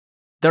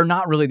 they're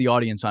not really the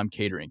audience I'm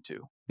catering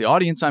to. The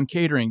audience I'm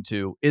catering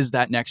to is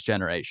that next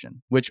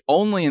generation, which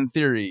only in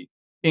theory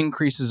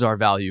increases our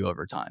value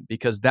over time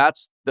because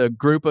that's the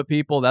group of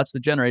people, that's the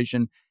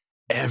generation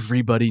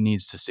everybody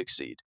needs to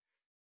succeed.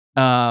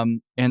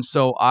 And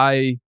so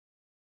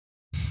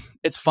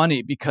it's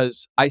funny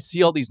because I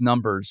see all these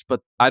numbers,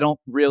 but I don't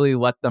really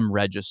let them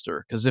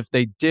register because if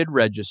they did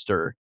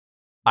register,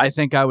 I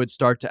think I would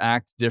start to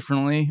act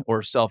differently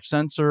or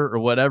self-censor or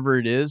whatever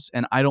it is.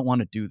 And I don't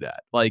want to do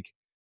that. Like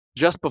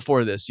just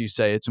before this, you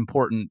say it's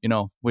important,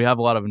 we have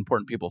a lot of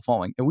important people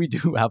following, and we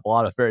do have a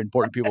lot of very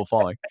important people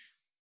following.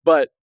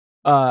 But,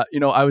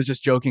 I was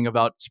just joking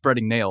about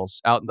spreading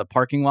nails out in the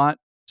parking lot.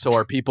 So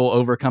our people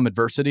overcome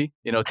adversity,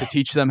 to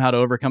teach them how to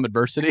overcome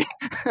adversity.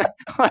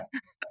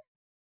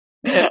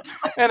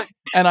 and,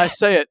 and I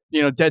say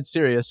it, dead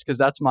serious because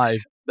that's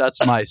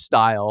my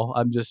style.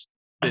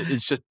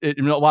 It's just, a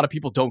lot of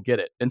people don't get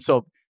it. And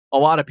so a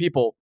lot of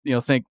people,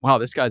 think, wow,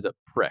 this guy's a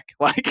prick.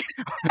 Like,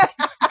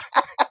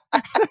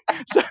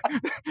 so,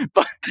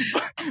 but,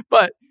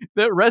 but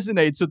that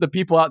resonates with the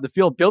people out in the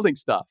field building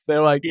stuff.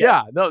 They're like, Yeah.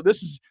 yeah, no,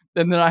 this is,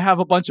 and then I have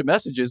a bunch of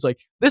messages like,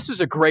 this is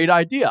a great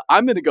idea.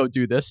 I'm going to go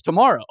do this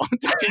tomorrow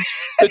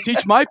to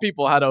teach my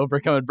people how to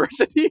overcome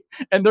adversity.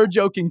 And they're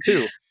joking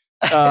too.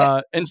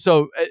 And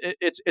so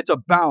it's a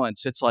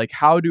balance. It's like,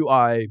 how do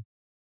I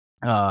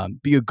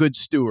be a good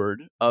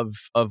steward of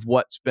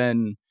what's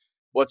been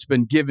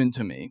given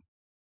to me?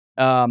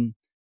 And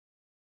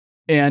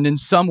in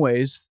some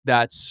ways,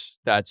 that's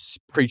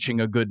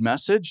preaching a good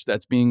message.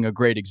 That's being a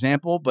great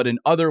example. But in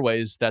other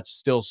ways, that's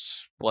still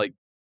like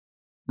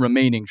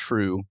remaining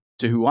true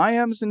to who I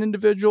am as an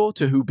individual,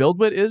 to who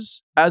BuildWit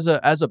is as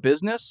a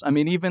business. I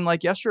mean, even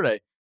like yesterday,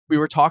 we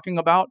were talking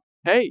about,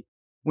 hey,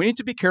 we need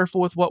to be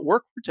careful with what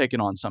work we're taking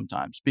on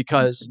sometimes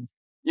because,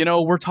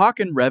 we're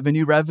talking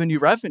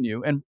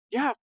revenue, and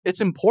yeah,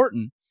 it's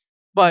important,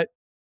 but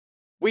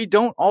we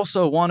don't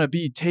also want to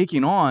be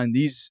taking on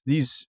these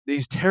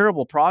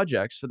terrible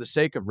projects for the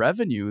sake of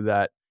revenue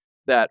that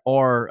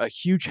are a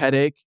huge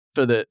headache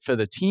for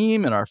the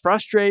team and are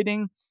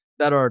frustrating,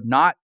 that are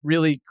not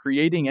really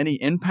creating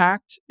any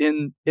impact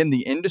in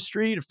the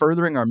industry to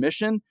furthering our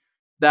mission,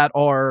 that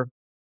are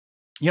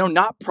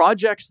not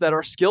projects that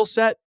our skill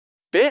set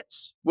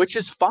fits, which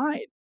is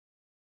fine.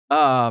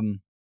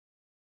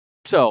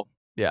 So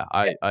yeah,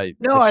 No, it's I just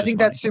think funny.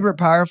 that's super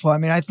powerful. I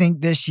mean, I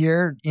think this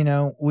year,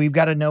 we've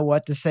got to know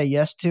what to say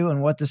yes to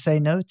and what to say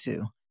no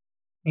to.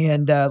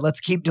 And let's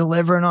keep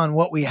delivering on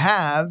what we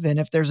have. And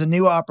if there's a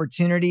new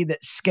opportunity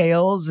that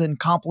scales and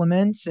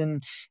complements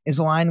and is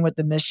aligned with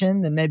the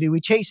mission, then maybe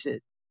we chase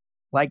it.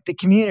 Like the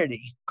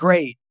community,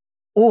 great.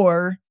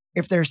 Or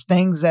if there's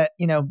things that,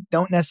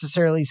 don't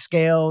necessarily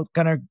scale,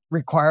 going to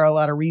require a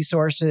lot of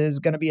resources,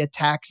 going to be a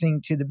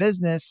taxing to the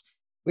business,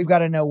 we've got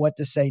to know what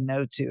to say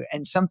no to.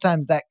 And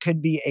sometimes that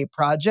could be a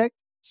project.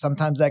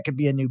 Sometimes that could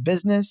be a new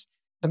business.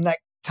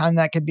 Sometimes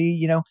that could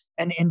be,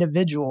 an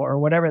individual or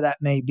whatever that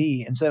may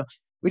be. And so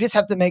we just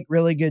have to make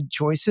really good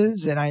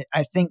choices. And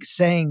I think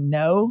saying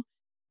no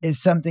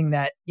is something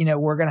that,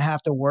 we're going to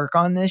have to work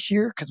on this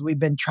year because we've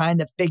been trying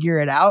to figure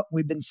it out.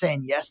 We've been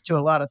saying yes to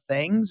a lot of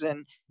things.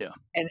 Yeah.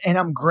 And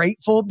I'm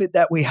grateful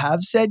that we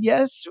have said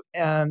yes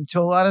to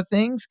a lot of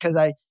things because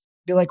I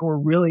feel like we're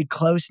really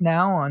close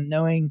now on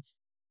knowing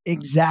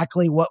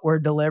exactly what we're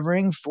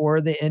delivering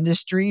for the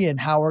industry and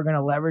how we're going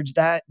to leverage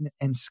that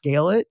and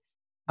scale it.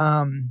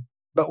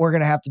 But we're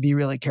going to have to be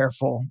really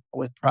careful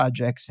with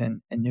projects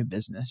and new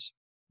business.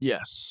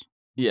 Yes.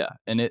 Yeah.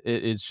 And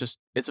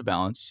it's a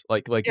balance.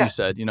 Like you Yeah.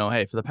 said,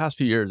 hey, for the past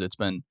few years, it's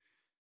been,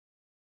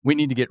 we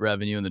need to get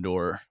revenue in the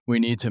door. We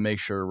need to make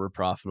sure we're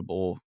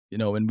profitable,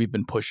 and we've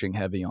been pushing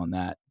heavy on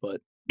that.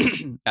 But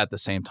at the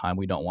same time,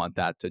 we don't want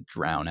that to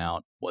drown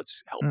out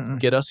what's helped Mm-mm.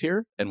 get us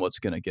here and what's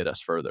going to get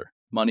us further.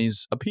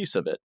 Money's a piece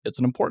of it. It's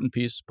an important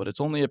piece, but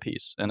it's only a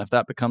piece. And if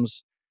that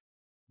becomes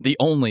the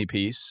only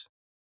piece,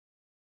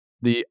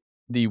 the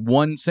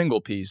one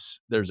single piece,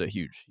 there's a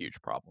huge,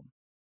 huge problem.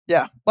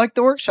 Yeah, like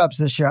the workshops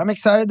this year. I'm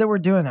excited that we're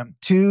doing them.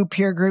 2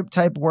 peer group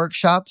type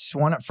workshops,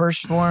 one at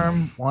First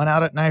Form, one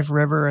out at Knife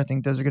River. I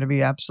think those are going to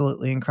be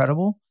absolutely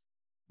incredible.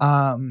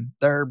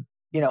 They're,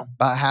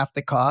 about half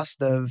the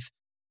cost of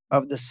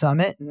the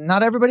summit.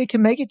 Not everybody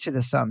can make it to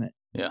the summit.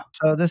 Yeah.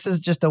 So this is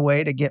just a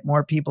way to get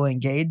more people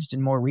engaged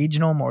and more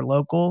regional, more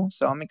local.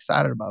 So I'm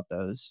excited about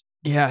those.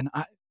 Yeah, and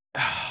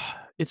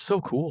it's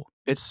so cool.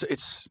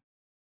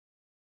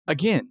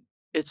 Again,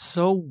 it's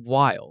so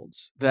wild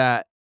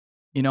that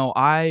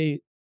I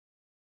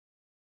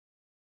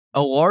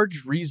a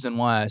large reason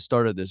why I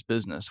started this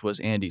business was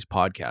Andy's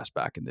podcast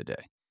back in the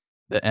day,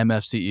 the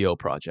MFCEO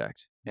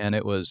Project. And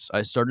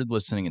I started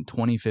listening in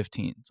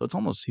 2015. So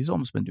he's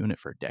almost been doing it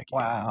for a decade.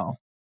 Wow.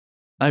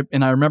 I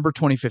remember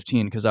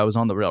 2015 because I was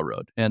on the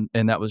railroad and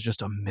that was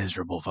just a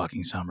miserable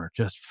fucking summer.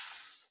 Just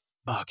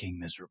fucking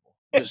miserable.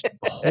 Just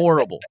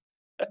horrible.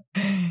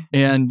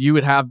 And you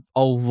would have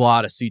a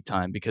lot of seat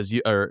time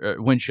or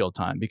windshield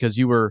time because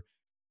you were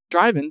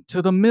driving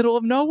to the middle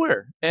of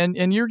nowhere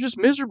and you're just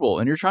miserable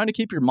and you're trying to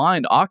keep your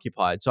mind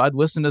occupied. So I'd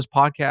listen to this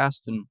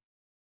podcast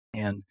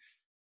and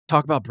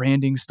talk about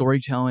branding,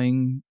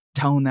 storytelling,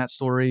 telling that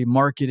story,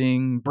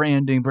 marketing,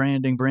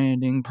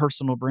 branding,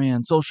 personal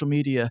brand, social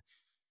media.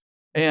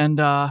 And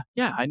I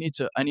need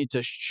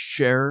to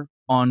share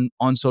on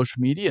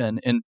social media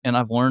and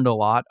I've learned a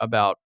lot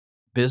about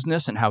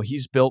business and how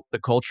he's built the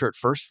culture at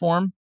First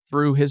Form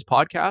through his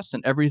podcast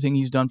and everything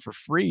he's done for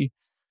free.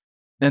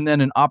 And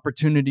then an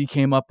opportunity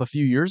came up a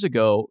few years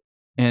ago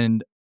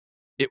and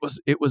it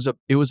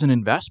was an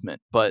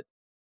investment, but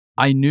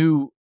I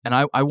knew and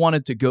I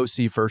wanted to go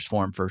see First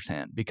Form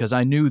firsthand because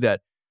I knew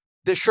that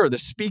the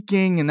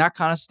speaking and that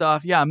kind of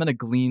stuff, I'm going to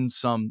glean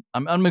I'm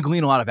going to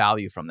glean a lot of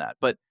value from that.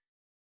 But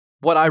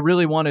what I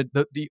really wanted,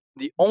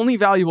 the only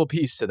valuable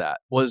piece to that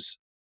was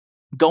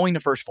going to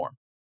First Form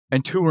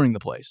and touring the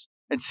place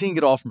and seeing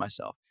it all for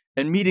myself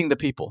and meeting the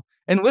people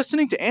and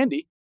listening to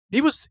Andy.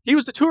 He was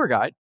the tour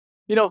guide.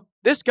 You know,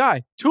 this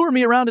guy toured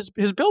me around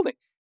his building.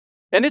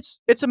 And it's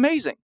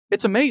amazing.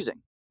 It's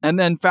amazing. And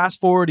then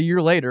fast forward a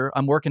year later,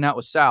 I'm working out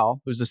with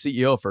Sal, who's the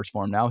CEO of First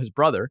Form now, his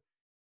brother,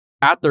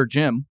 at their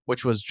gym,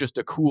 which was just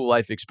a cool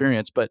life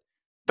experience. But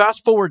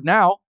fast forward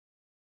now,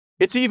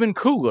 it's even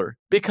cooler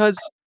because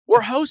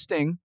we're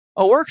hosting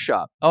a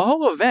workshop, a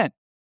whole event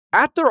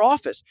at their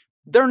office.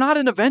 They're not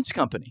an events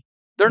company.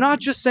 They're not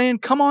just saying,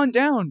 come on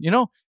down. You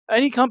know,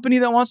 any company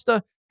that wants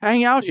to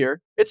hang out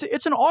here, it's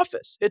an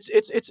office.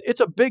 It's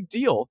a big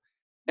deal.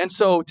 And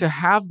so to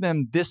have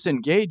them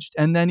disengaged,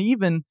 and then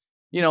even,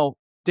 you know,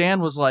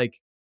 Dan was like,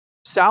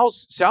 Sal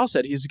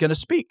said he's going to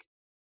speak.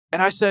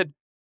 And I said,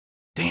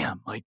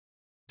 damn, like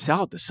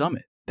Sal at the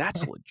summit,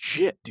 that's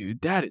legit,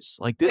 dude. That is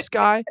like this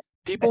guy,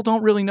 people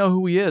don't really know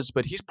who he is,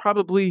 but he's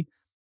probably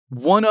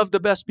one of the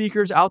best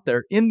speakers out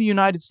there in the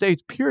United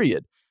States,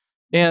 period.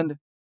 And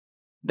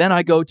then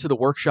I go to the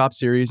workshop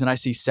series and I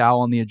see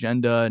Sal on the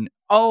agenda and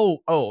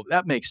oh,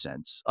 that makes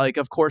sense. Like,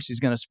 of course he's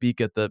going to speak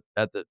at the,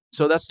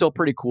 so that's still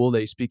pretty cool that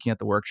he's speaking at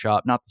the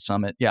workshop, not the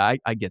summit. Yeah,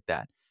 I get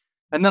that.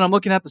 And then I'm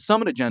looking at the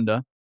summit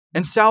agenda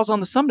and Sal's on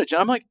the summit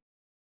agenda. I'm like,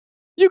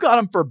 you got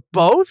him for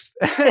both?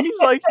 And he's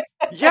like,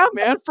 yeah,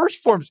 man, First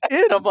Form's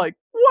in. I'm like,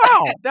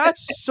 wow,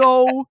 that's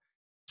so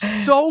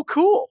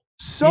cool.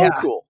 So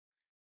cool.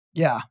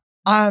 Yeah.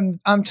 I'm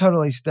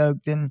totally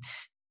stoked. And,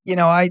 you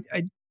know, I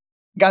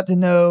got to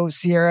know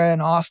Sierra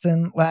and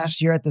Austin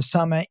last year at the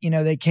summit. You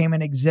know, they came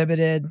and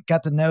exhibited,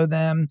 got to know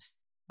them,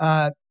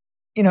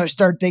 you know,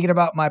 started thinking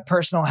about my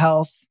personal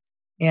health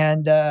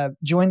and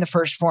joined the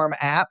First Form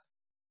app.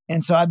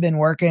 And so I've been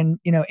working,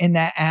 you know, in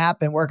that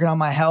app and working on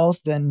my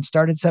health and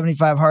started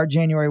 75 Hard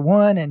January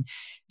 1 and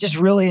just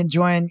really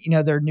enjoying, you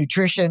know, their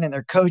nutrition and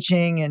their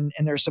coaching and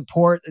their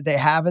support that they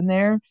have in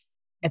there.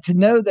 And to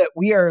know that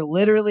we are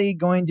literally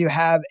going to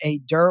have a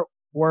Dirt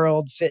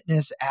World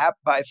Fitness app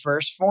by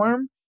First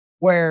Form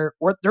where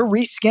they're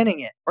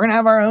reskinning it. We're going to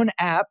have our own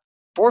app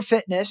for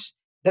fitness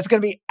that's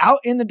going to be out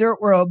in the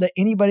dirt world that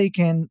anybody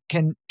can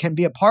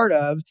be a part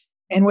of.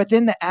 And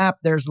within the app,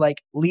 there's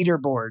like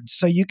leaderboards.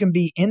 So you can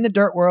be in the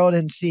dirt world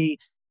and see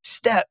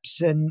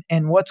steps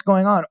and what's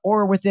going on.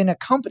 Or within a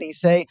company,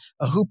 say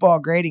a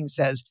hoopball grading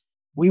says,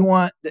 we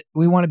want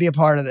to be a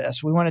part of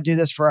this. We want to do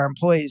this for our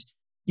employees.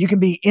 You can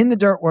be in the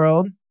dirt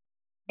world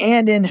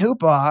and in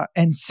hoopball.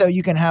 And so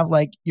you can have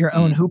like your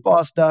own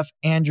hoopball stuff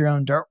and your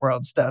own dirt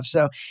world stuff.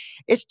 So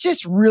it's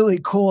just really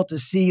cool to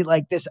see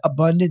like this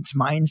abundance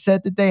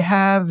mindset that they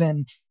have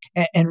and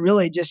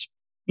really just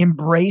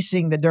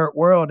embracing the dirt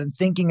world and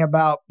thinking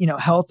about, you know,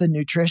 health and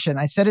nutrition.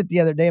 I said it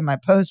the other day in my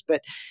post, but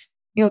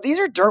you know, these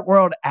are dirt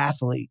world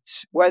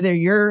athletes, whether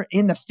you're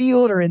in the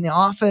field or in the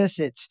office,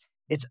 it's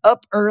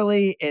up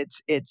early,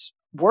 it's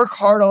work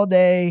hard all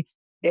day.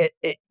 It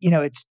you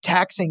know, it's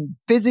taxing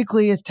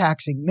physically, it's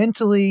taxing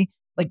mentally.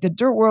 Like the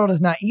dirt world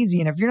is not easy.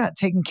 And if you're not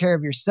taking care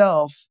of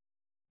yourself,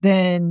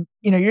 then,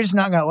 you know, you're just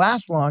not going to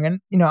last long. And,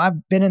 you know,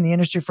 I've been in the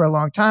industry for a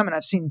long time and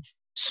I've seen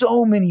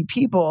so many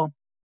people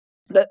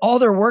that all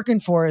they're working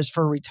for is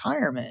for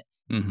retirement.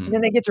 Mm-hmm. And then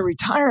they get to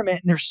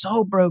retirement and they're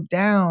so broke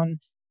down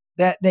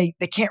that they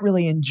can't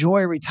really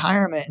enjoy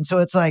retirement. And so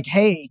it's like,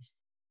 hey,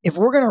 if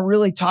we're going to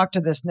really talk to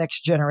this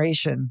next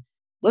generation,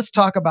 let's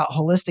talk about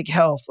holistic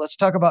health. Let's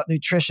talk about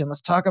nutrition.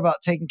 Let's talk about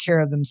taking care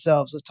of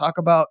themselves. Let's talk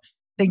about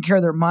taking care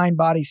of their mind,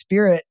 body,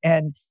 spirit,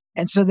 and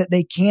so that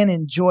they can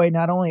enjoy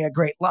not only a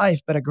great life,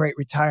 but a great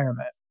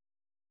retirement.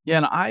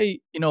 Yeah. And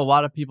you know, a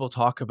lot of people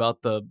talk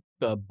about the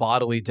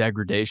bodily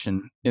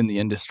degradation in the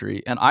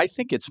industry. And I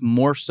think it's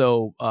more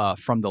so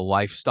from the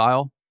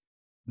lifestyle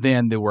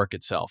than the work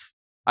itself.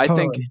 I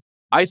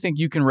think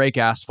you can rake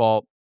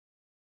asphalt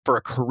for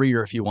a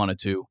career if you wanted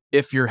to,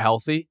 if you're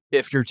healthy,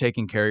 if you're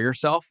taking care of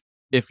yourself,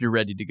 if you're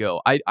ready to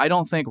go. I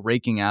don't think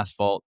raking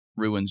asphalt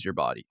ruins your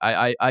body.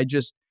 I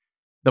just,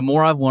 the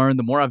more I've learned,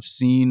 the more I've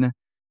seen,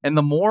 and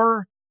the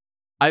more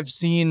I've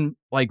seen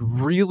like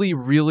really,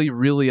 really,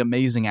 really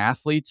amazing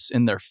athletes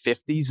in their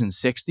 50s and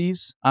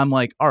 60s. I'm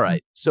like, all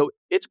right, so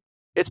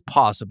it's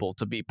possible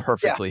to be Yeah,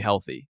 perfectly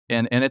healthy.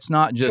 And it's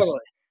not just, totally.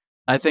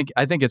 I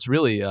think it's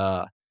really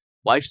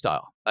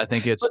lifestyle. I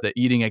think it's the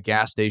eating at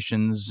gas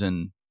stations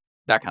and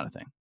that kind of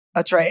thing.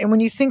 That's right. And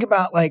when you think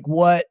about like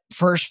what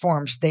First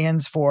Form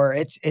stands for,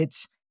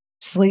 it's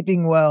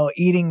sleeping well,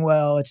 eating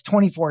well, it's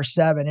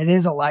 24/7. It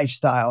is a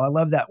lifestyle. I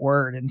love that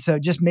word. And so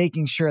just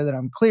making sure that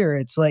I'm clear,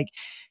 it's like,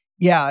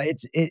 yeah,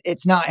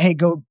 it's not, hey,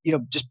 go,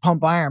 just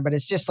pump iron, but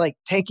it's just like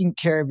taking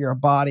care of your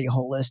body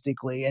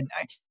holistically. And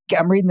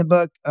I'm reading the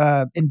book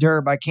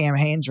Endure by Cam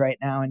Hanes right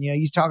now. And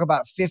you talk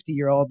about a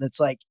 50-year-old that's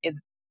like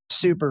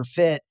super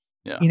fit,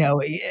 Yeah.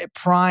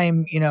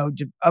 Prime,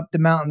 up the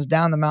mountains,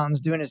 down the mountains,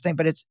 doing his thing.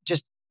 But it's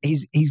just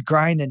he's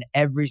grinding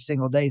every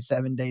single day,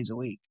 7 days a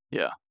week.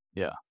 Yeah.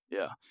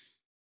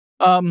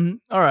 All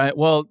right.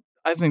 Well,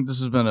 I think this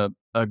has been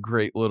a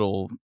great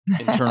little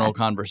internal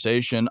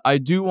conversation. I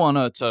do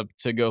want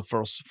to go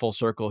full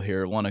circle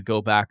here. Want to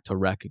go back to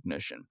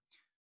recognition.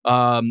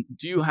 Do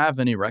you have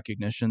any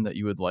recognition that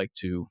you would like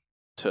to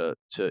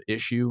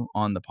issue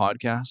on the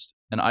podcast?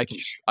 And I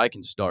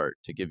can start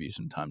to give you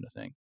some time to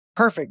think.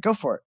 Perfect. Go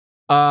for it.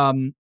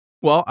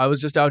 Well, I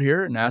was just out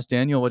here and asked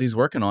Daniel what he's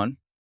working on.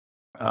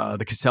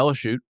 The Casella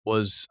shoot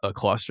was a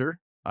cluster,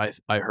 I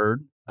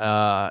heard,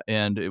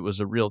 and it was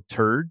a real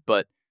turd.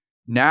 But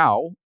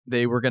now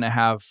they were going to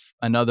have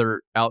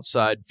another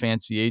outside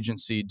fancy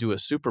agency do a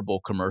Super Bowl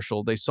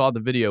commercial. They saw the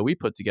video we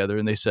put together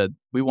and they said,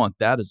 we want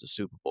that as a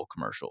Super Bowl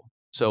commercial.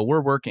 So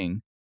we're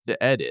working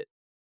to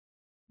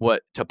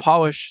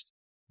polish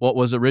what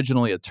was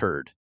originally a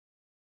turd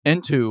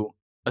into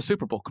a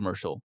Super Bowl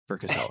commercial for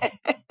Casella.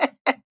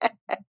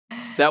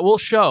 That will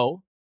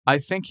show, I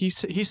think he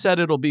said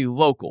it'll be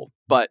local,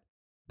 but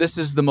this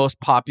is the most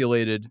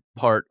populated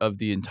part of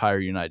the entire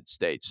United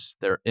States.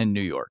 They're in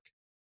New York.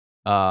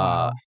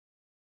 Wow.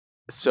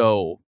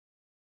 So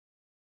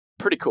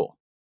pretty cool.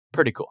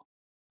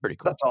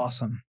 That's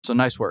awesome. So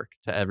nice work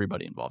to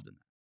everybody involved in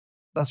that.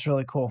 That's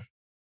really cool.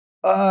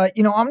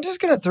 I'm just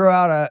going to throw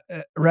out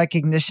a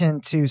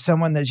recognition to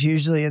someone that's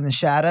usually in the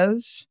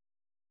shadows.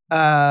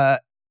 I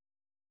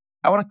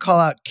want to call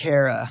out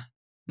Kara.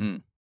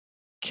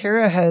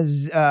 Kara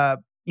has,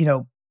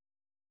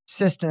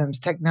 systems,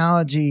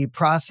 technology,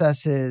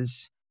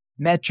 processes,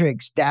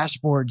 metrics,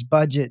 dashboards,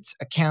 budgets,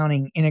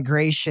 accounting,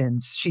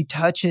 integrations. She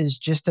touches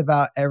just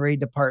about every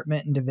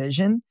department and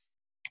division.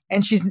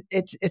 And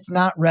it's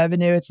not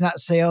revenue, it's not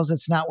sales,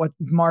 it's not what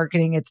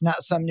marketing, it's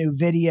not some new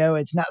video,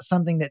 it's not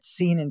something that's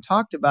seen and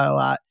talked about a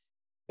lot.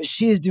 But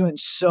she is doing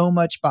so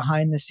much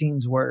behind the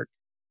scenes work.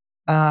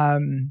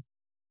 And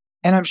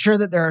I'm sure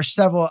that there are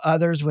several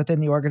others within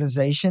the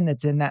organization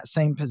that's in that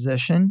same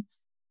position.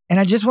 And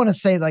I just want to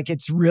say, like,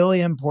 it's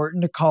really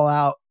important to call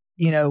out,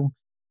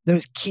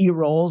 those key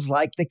roles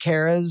like the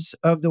Karas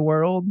of the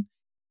world,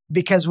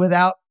 because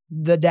without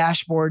the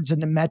dashboards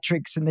and the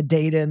metrics and the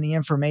data and the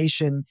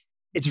information,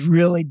 it's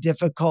really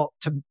difficult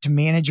to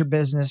manage your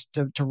business,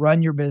 to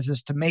run your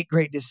business, to make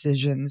great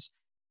decisions.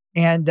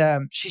 And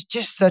she's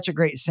just such a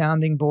great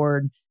sounding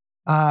board.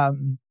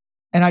 And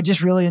I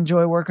just really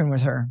enjoy working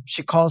with her.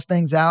 She calls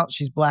things out.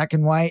 She's black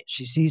and white.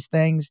 She sees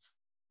things.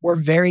 We're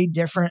very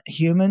different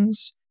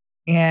humans.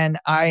 And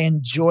I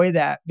enjoy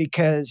that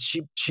because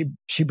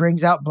she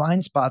brings out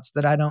blind spots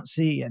that I don't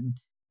see. And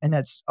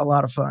that's a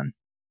lot of fun.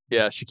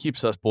 Yeah, she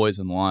keeps us boys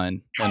in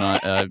line,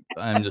 and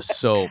I'm just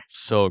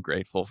so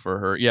grateful for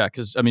her. Yeah,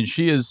 because I mean,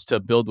 she is to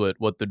build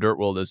what the dirt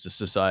world is to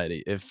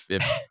society. If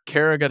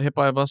Kara got hit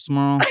by a bus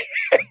tomorrow,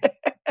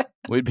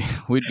 we'd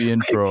be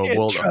in for a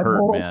world of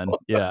hurt, man.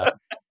 Yeah,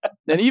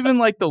 and even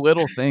like the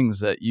little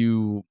things that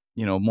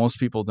most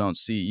people don't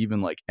see.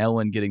 Even like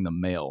Ellen getting the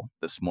mail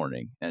this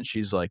morning, and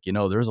she's like,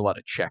 there's a lot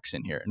of checks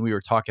in here, and we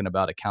were talking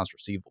about accounts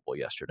receivable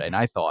yesterday, and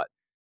I thought,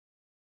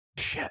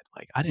 shit,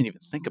 like I didn't even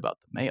think about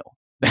the mail.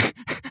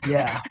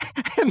 Yeah,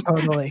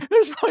 totally.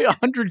 There's probably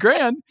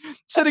 $100,000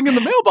 sitting in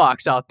the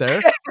mailbox out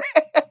there.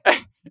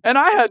 And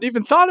I hadn't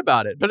even thought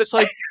about it. But it's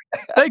like,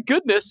 thank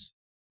goodness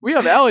we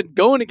have Ellen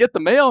going to get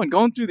the mail and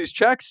going through these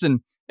checks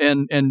and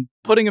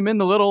putting them in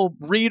the little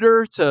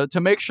reader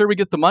to make sure we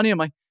get the money. I'm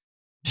like,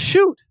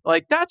 shoot,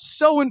 like that's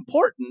so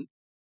important.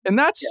 And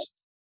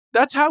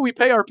that's how we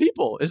pay our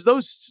people, is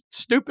those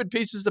stupid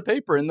pieces of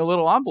paper in the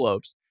little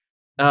envelopes.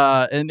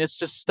 And it's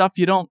just stuff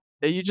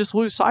you just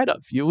lose sight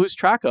of, you lose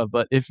track of.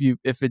 But if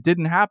it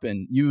didn't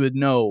happen, you'd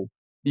know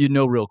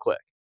real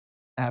quick.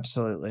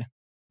 Absolutely.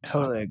 Yeah.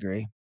 Totally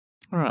agree.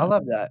 All right. I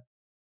love that.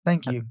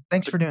 Thank you.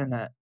 Thanks for doing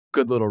that.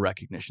 Good little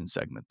recognition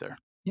segment there.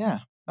 Yeah,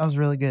 that was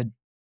really good.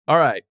 All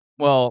right.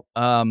 Well,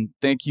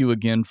 thank you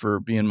again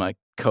for being my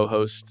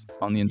co-host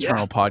on the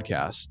internal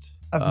podcast.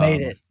 I've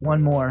made it.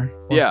 One more.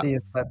 We'll see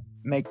if I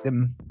make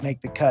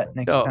the cut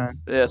next time.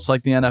 Yeah, it's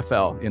like the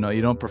NFL.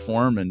 You don't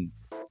perform, and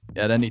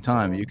at any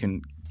time you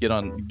can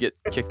get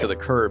kicked to the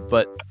curb.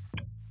 But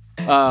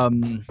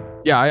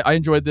yeah, I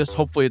enjoyed this.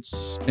 Hopefully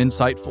it's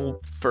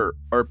insightful for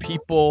our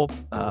people.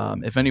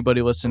 If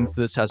anybody listening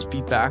to this has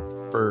feedback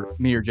for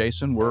me or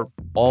Jason, we're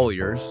all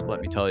ears,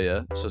 let me tell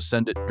you. So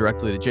send it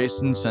directly to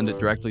Jason, send it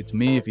directly to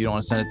me. If you don't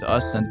want to send it to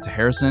us, send it to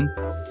Harrison.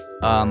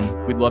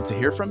 We'd love to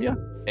hear from you,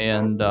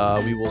 and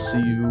we will see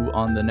you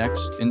on the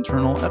next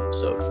internal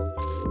episode.